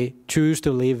 I choose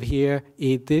to live here,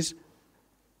 eat this.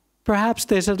 Perhaps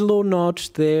there's a little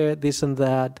notch there, this and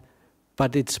that,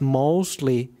 but it's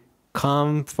mostly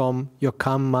come from your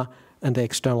karma and the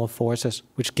external forces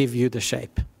which give you the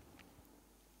shape.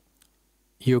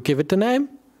 You give it the name,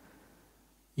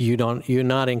 you're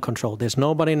not in control. There's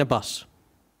nobody in the bus.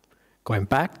 Going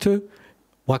back to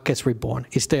what gets reborn.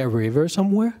 Is there a river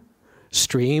somewhere?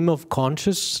 Stream of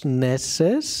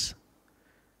consciousnesses?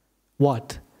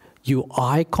 What?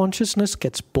 I consciousness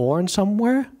gets born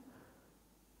somewhere?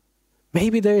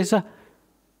 Maybe there is a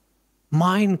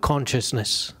mind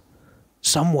consciousness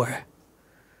somewhere.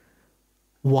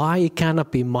 Why it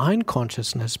cannot be mind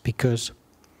consciousness? Because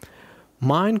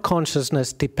mind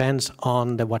consciousness depends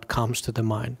on what comes to the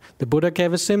mind. The Buddha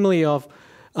gave a simile of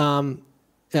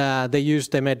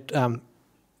they made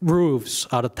roofs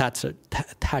out of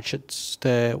thatchets.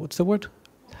 What's the word?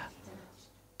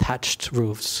 Thatched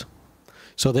roofs.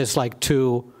 So there's like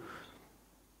 2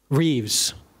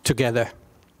 reefs together.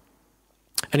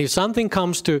 And if something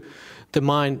comes to the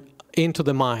mind, into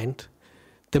the mind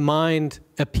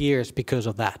appears because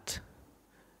of that.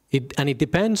 And it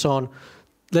depends on,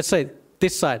 let's say,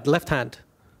 this side, left hand.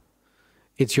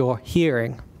 It's your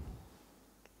hearing.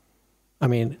 I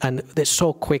mean, and there's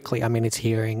so quickly, I mean, it's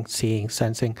hearing, seeing,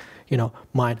 sensing, you know,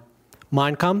 mind.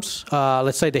 Mind comes,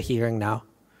 let's say the hearing now.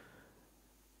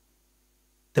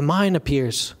 The mind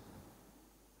appears.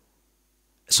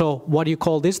 So what do you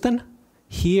call this then?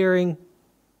 Hearing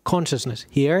consciousness.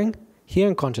 Hearing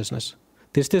consciousness.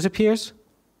 This disappears.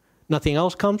 Nothing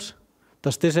else comes.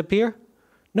 Does this appear?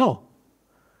 No.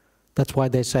 That's why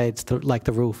they say it's like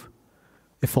the roof.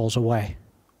 It falls away.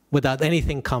 Without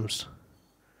anything comes.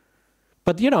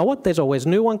 But you know what? There's always a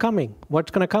new one coming.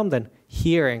 What's going to come then?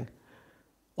 Hearing.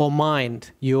 Or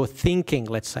mind. Your thinking,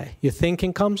 let's say. Your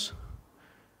thinking comes.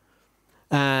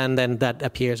 And then that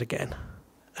appears again.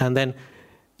 And then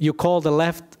you call the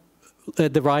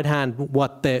right hand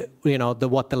what the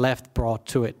left brought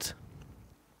to it.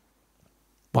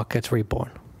 What gets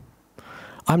reborn?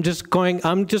 I'm just going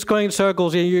in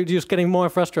circles and you're just getting more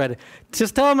frustrated.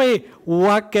 Just tell me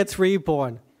what gets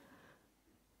reborn.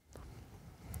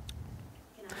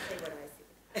 Can I say what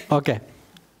I see? Okay.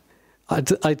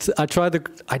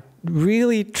 I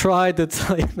really tried to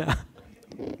tell you now.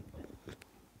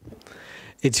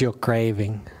 It's your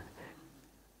craving.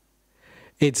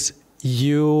 It's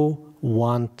you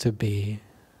want to be.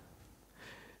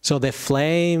 So the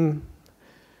flame,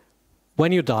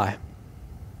 when you die,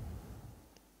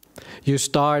 you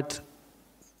start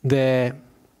the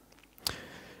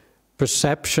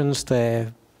perceptions,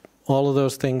 all of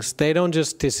those things, they don't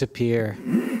just disappear.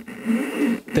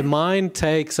 The mind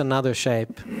takes another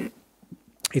shape.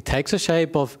 It takes a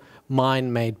shape of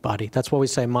mind-made body. That's what we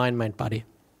say, mind-made body.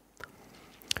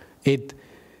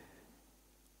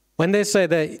 When they say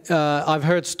that, I've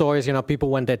heard stories, people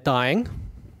when they're dying,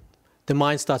 the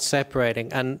mind starts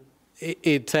separating and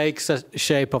it takes a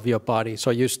shape of your body.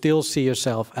 So you still see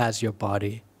yourself as your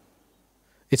body.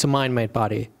 It's a mind-made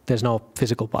body. There's no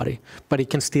physical body. But it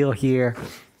can still hear,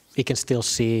 it can still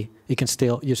see,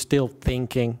 you're still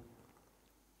thinking.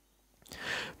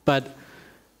 But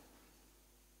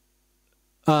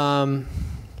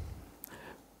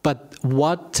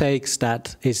what takes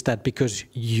that is that because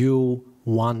you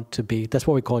want to be. That's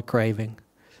what we call craving.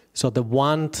 So the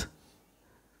want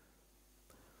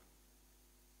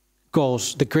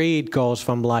the greed goes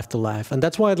from life to life. And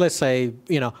that's why, let's say,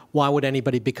 why would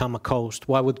anybody become a ghost?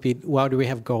 Why do we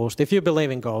have ghosts? If you believe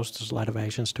in ghosts, there's a lot of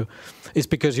Asians too. It's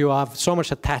because you have so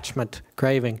much attachment,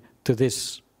 craving to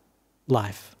this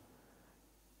life.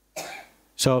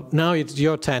 So now it's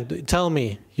your turn. Tell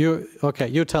me. You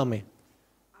tell me.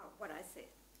 What I said.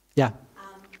 Yeah. Out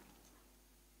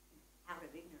of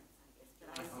ignorance, I guess.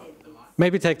 But I said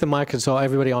maybe take the mic so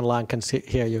everybody online can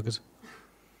hear you.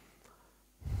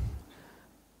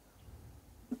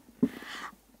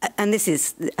 And this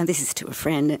is to a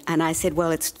friend, and I said,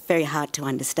 well, it's very hard to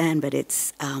understand, but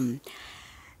it's,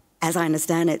 as I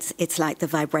understand, it's like the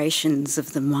vibrations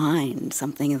of the mind.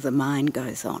 Something of the mind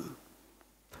goes on,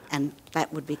 and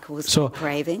that would be caused by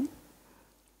craving.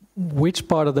 Which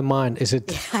part of the mind is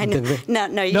it? I know. No,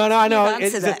 I know.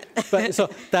 Answer that. But, so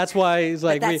that's why it's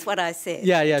like. But that's what I said.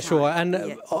 Yeah, sure, and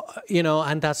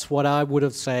and that's what I would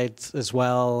have said as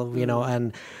well.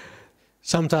 And.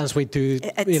 Sometimes we do.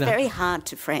 It's very hard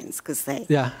to friends because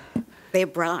they're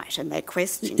bright and they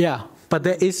question. Yeah, but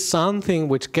there is something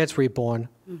which gets reborn,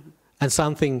 and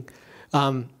something,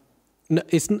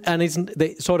 it's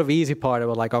the sort of easy part of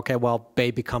it. Like, okay, well,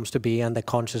 baby comes to be, and the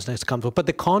consciousness comes, but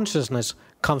the consciousness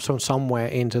comes from somewhere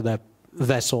into the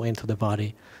vessel, into the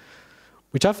body,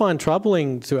 which I find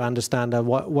troubling to understand.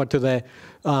 What do they?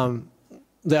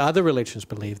 The other religions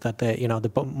believe that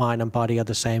the mind and body are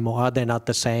the same, or are they not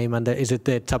the same? And is it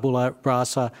the tabula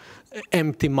rasa,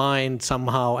 empty mind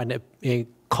somehow, and it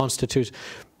constitutes?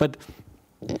 But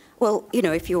well,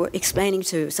 if you're explaining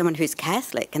to someone who's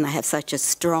Catholic and they have such a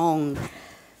strong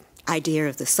idea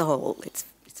of the soul, it's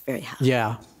very hard.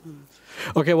 Yeah.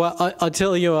 Okay. Well, I'll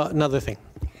tell you another thing.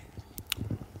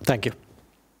 Thank you.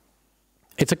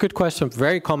 It's a good question,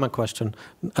 very common question,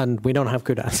 and we don't have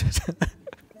good answers.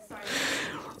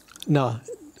 No,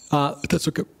 that's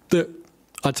okay.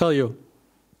 I tell you,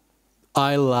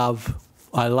 I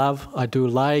do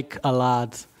like a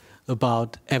lot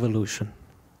about evolution.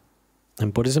 In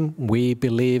Buddhism, we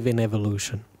believe in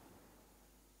evolution.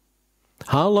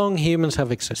 How long humans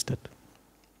have existed?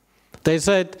 They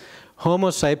said Homo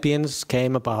sapiens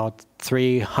came about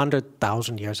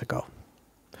 300,000 years ago.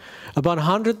 About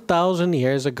 100,000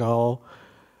 years ago,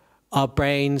 our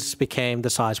brains became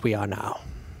the size we are now.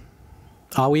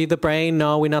 Are we the brain?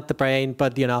 No, we're not the brain.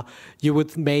 But, you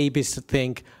would maybe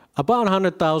think about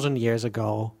 100,000 years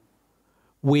ago,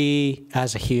 we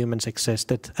as humans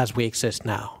existed as we exist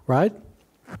now, right?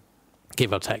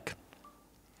 Give or take.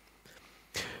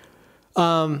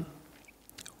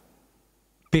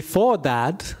 Before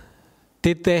that,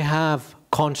 did they have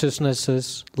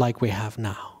consciousnesses like we have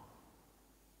now?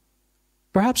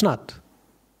 Perhaps not.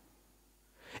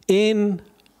 In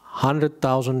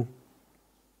 100,000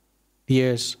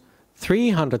 years,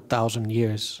 300,000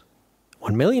 years,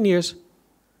 1 million years,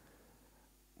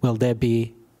 will there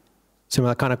be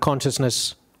similar kind of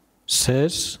consciousness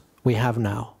we have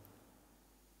now?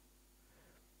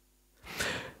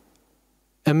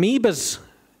 Amoebas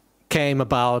came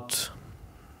about,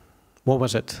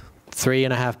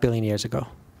 3.5 billion years ago?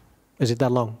 Is it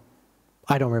that long?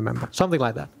 I don't remember. Something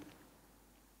like that.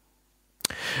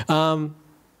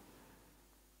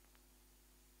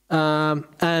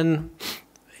 And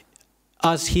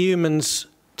us humans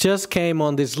just came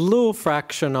on this little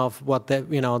fraction of what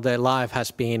their life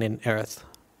has been in Earth.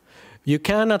 You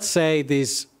cannot say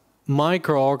these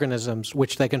microorganisms,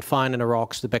 which they can find in the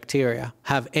rocks, the bacteria,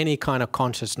 have any kind of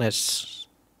consciousness.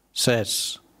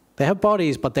 They have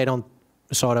bodies, but they don't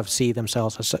sort of see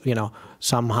themselves as,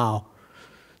 somehow.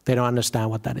 They don't understand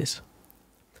what that is.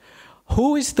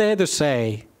 Who is there to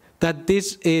say that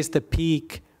this is the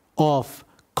peak of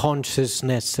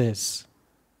consciousnesses,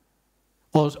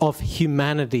 of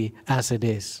humanity as it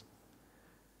is?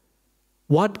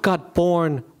 What got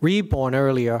reborn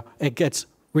earlier, it gets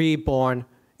reborn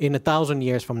in 1,000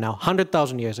 years from now,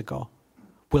 100,000 years ago.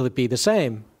 Will it be the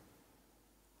same?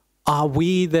 Are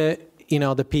we the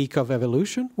peak of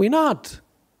evolution? We're not.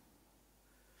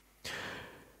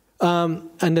 And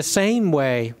the same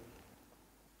way,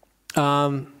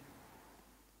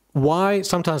 why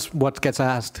sometimes what gets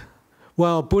asked,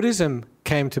 well, Buddhism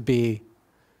came to be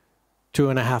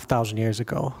 2,500 years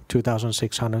ago,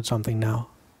 2,600 something now.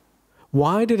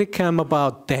 Why did it come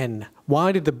about then?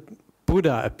 Why did the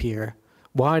Buddha appear?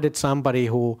 Why did somebody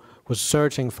who was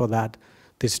searching for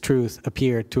this truth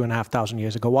appear 2,500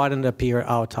 years ago? Why didn't it appear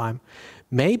our time?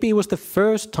 Maybe it was the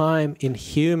first time in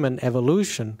human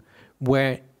evolution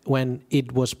when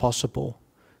it was possible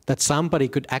that somebody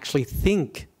could actually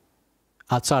think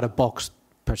outside a box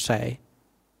per se,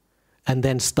 and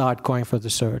then start going for the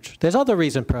search. There's other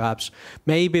reason perhaps.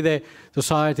 Maybe the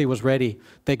society was ready.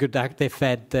 They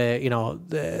fed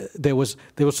there was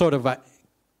sort of a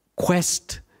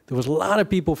quest. There was a lot of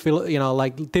people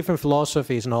like different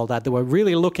philosophies and all that. They were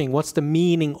really looking, what's the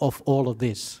meaning of all of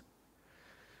this?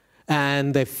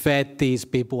 And they fed these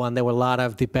people, and there were a lot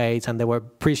of debates, and they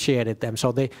appreciated them.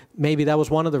 So maybe that was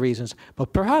one of the reasons.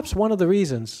 But perhaps one of the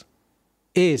reasons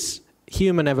is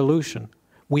human evolution.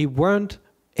 We weren't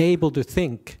able to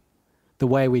think the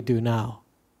way we do now.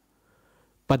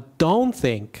 But don't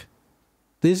think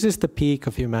this is the peak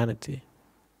of humanity.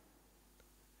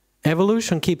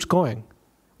 Evolution keeps going.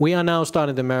 We are now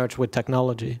starting to merge with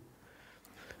technology.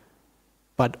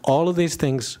 But all of these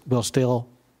things will still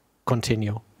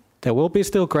continue. There will be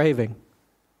still craving.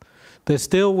 There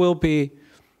still will be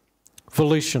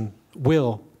volition,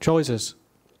 will, choices.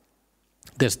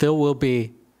 There still will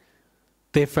be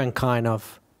different kind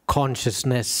of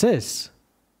consciousnesses.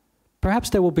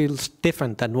 Perhaps they will be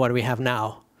different than what we have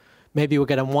now. Maybe we'll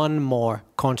get one more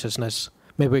consciousness.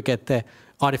 Maybe we get the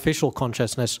artificial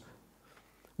consciousness,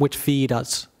 which feed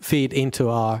into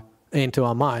our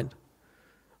mind.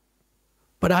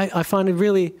 But I find it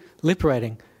really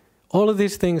liberating. All of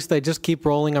these things, they just keep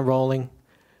rolling and rolling,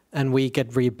 and we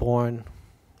get reborn.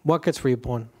 What gets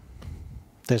reborn?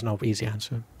 There's no easy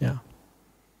answer. Yeah.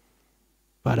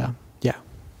 But yeah.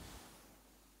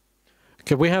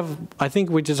 Okay, I think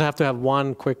we just have to have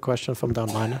one quick question from the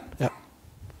online. Yeah.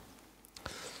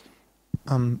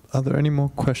 Are there any more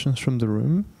questions from the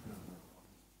room?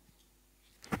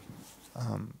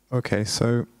 Okay,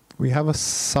 so we have a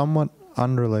somewhat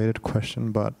unrelated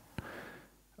question, but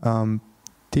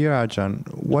dear Ajahn,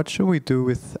 what should we do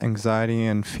with anxiety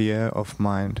and fear of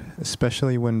mind,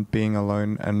 especially when being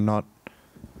alone and not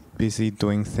busy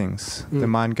doing things? The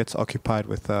mind gets occupied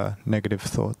with negative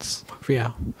thoughts.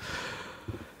 Yeah.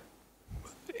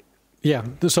 Yeah,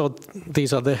 so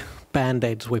these are the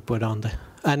band-aids we put on there.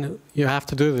 And you have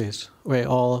to do this. We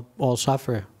all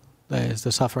suffer.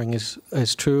 The suffering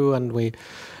is true, and we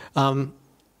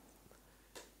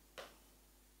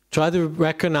try to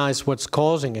recognize what's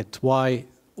causing it. Why?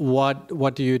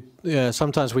 What do you?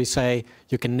 Sometimes we say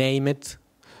you can name it.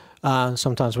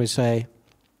 Sometimes we say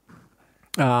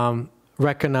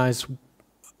recognize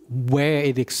where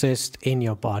it exists in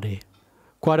your body.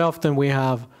 Quite often we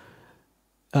have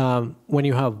when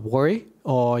you have worry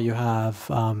or you have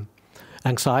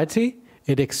anxiety,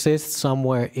 it exists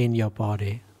somewhere in your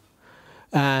body.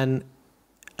 And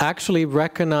actually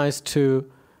recognize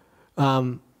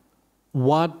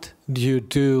what do you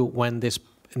do when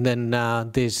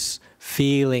this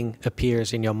feeling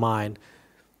appears in your mind,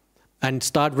 and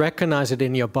start recognize it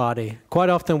in your body. Quite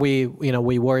often we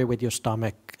worry with your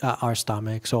stomach, our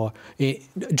stomachs, or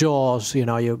jaws.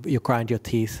 You grind your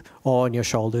teeth, or on your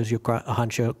shoulders, you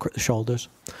hunch your shoulders.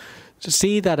 To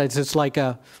see that it's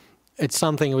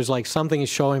something. It was like something is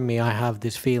showing me I have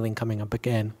this feeling coming up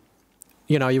again.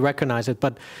 You recognize it,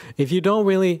 but if you don't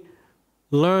really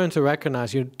learn to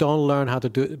recognize, you don't learn how to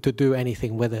do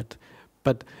anything with it.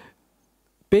 But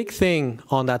big thing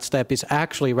on that step is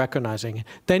actually recognizing it.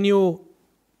 Then you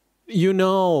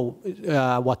know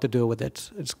what to do with it.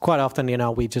 It's quite often,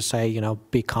 we just say,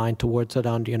 be kind towards it,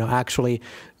 and actually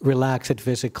relax it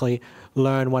physically,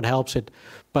 learn what helps it.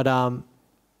 But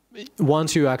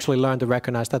once you actually learn to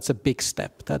recognize, that's a big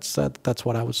step. That's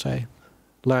what I would say.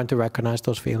 Learn to recognize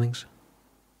those feelings.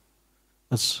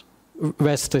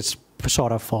 Rest is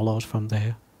sort of follows from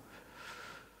there.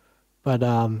 But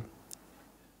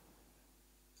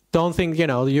don't think,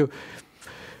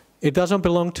 it doesn't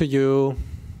belong to you.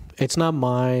 It's not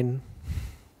mine.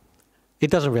 It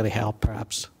doesn't really help,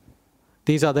 perhaps.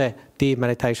 These are the deep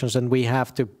meditations, and we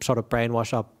have to sort of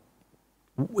brainwash our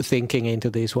thinking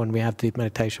into these. When we have deep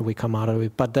meditation, we come out of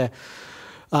it. But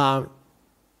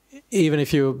even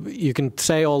if you can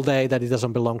say all day that it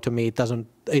doesn't belong to me, it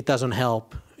doesn't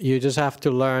help. You just have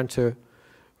to learn to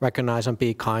recognize and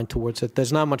be kind towards it.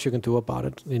 There's not much you can do about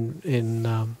it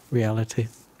in reality.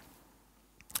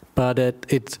 But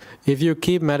if you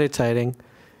keep meditating,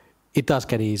 it does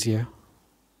get easier.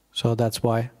 So that's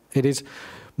why it is.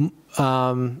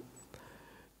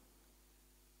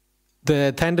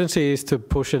 The tendency is to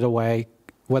push it away,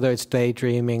 whether it's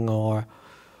daydreaming or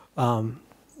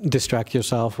distract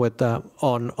yourself with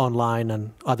online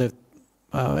and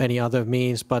any other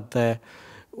means. But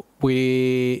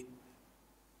we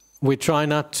try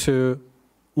not to,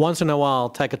 once in a while,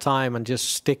 take a time and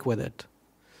just stick with it.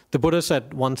 The Buddha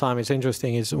said one time, it's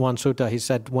interesting, is one sutta, he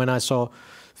said, when I saw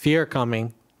fear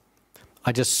coming,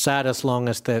 I just sat as long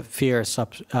as the fear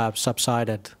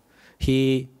subsided.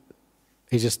 He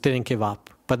just didn't give up.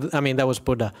 But I mean, that was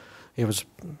Buddha.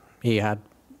 He had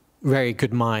very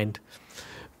good mind.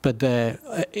 But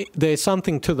there's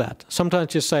something to that.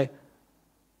 Sometimes just say,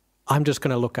 I'm just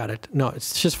going to look at it. No,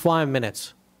 it's just 5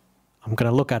 minutes. I'm going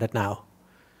to look at it now.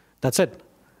 That's it.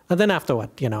 And then afterward,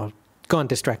 go and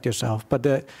distract yourself.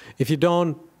 But if you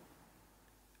don't,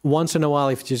 once in a while,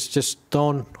 if you just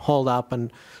don't hold up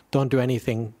and don't do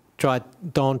anything,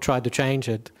 don't try to change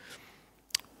it,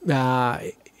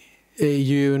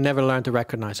 you never learn to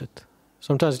recognize it.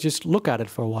 Sometimes just look at it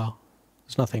for a while.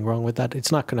 There's nothing wrong with that.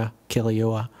 It's not going to kill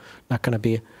you or not going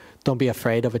to don't be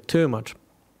afraid of it too much.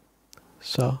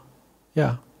 So,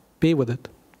 yeah, be with it.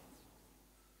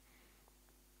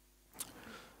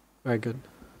 Very good.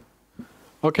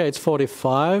 Okay, it's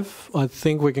 45. I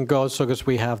think we can go because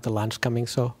we have the lunch coming.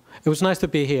 So it was nice to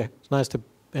be here. It's nice to.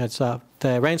 The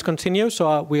rains continue,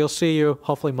 so we'll see you.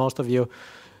 Hopefully, most of you,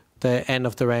 the end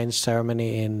of the rains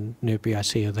ceremony in Newbury. I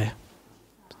see you there.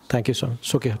 Thank you so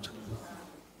much. Sukhiyat.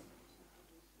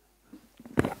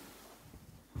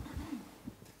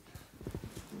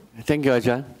 Thank you,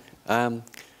 Ajahn.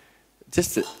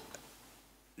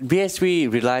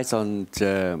 BSV relies on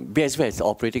BSV has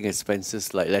operating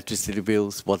expenses like electricity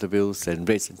bills, water bills, and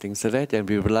rates and things like that, and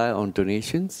we rely on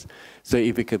donations. So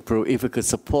if we could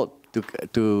support to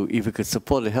help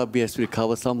BSV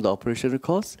cover some of the operational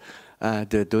costs,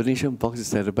 the donation box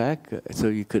is at the back, so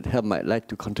you could help my light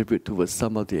to contribute towards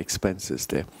some of the expenses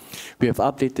there. We have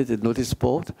updated the notice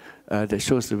board that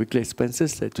shows the weekly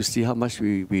expenses to see how much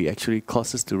we actually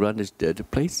cost us to run the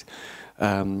place.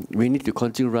 We need to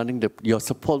continue running your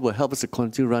support will help us to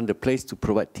continue run the place to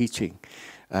provide teaching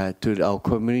to our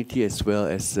community as well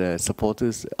as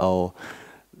supporters, our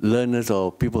learners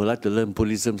or people who like to learn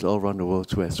Buddhism all around the world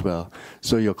too as well.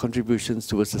 So your contributions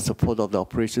towards the support of the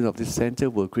operation of this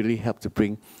center will really help to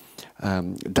bring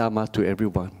Dharma to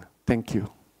everyone. Thank you.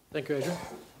 Thank you, Adrian.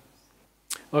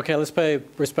 Okay, let's pay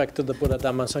respect to the Buddha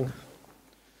Dhamma Sangha.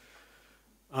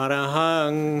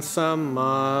 Arahang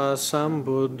Samma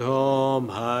Sambuddho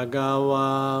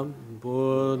Bhagava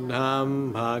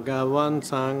Buddham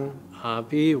Bhagavantang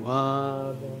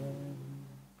Abhivadana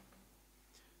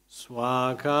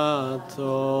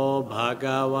Swakato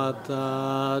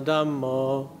Bhagavata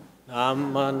Dhammo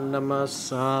Dhamman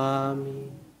Namasami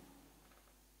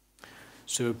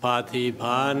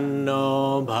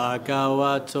Supatipanno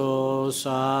Bhagavato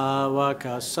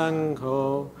Savaka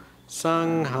Sangho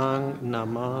Sanghang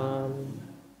Namami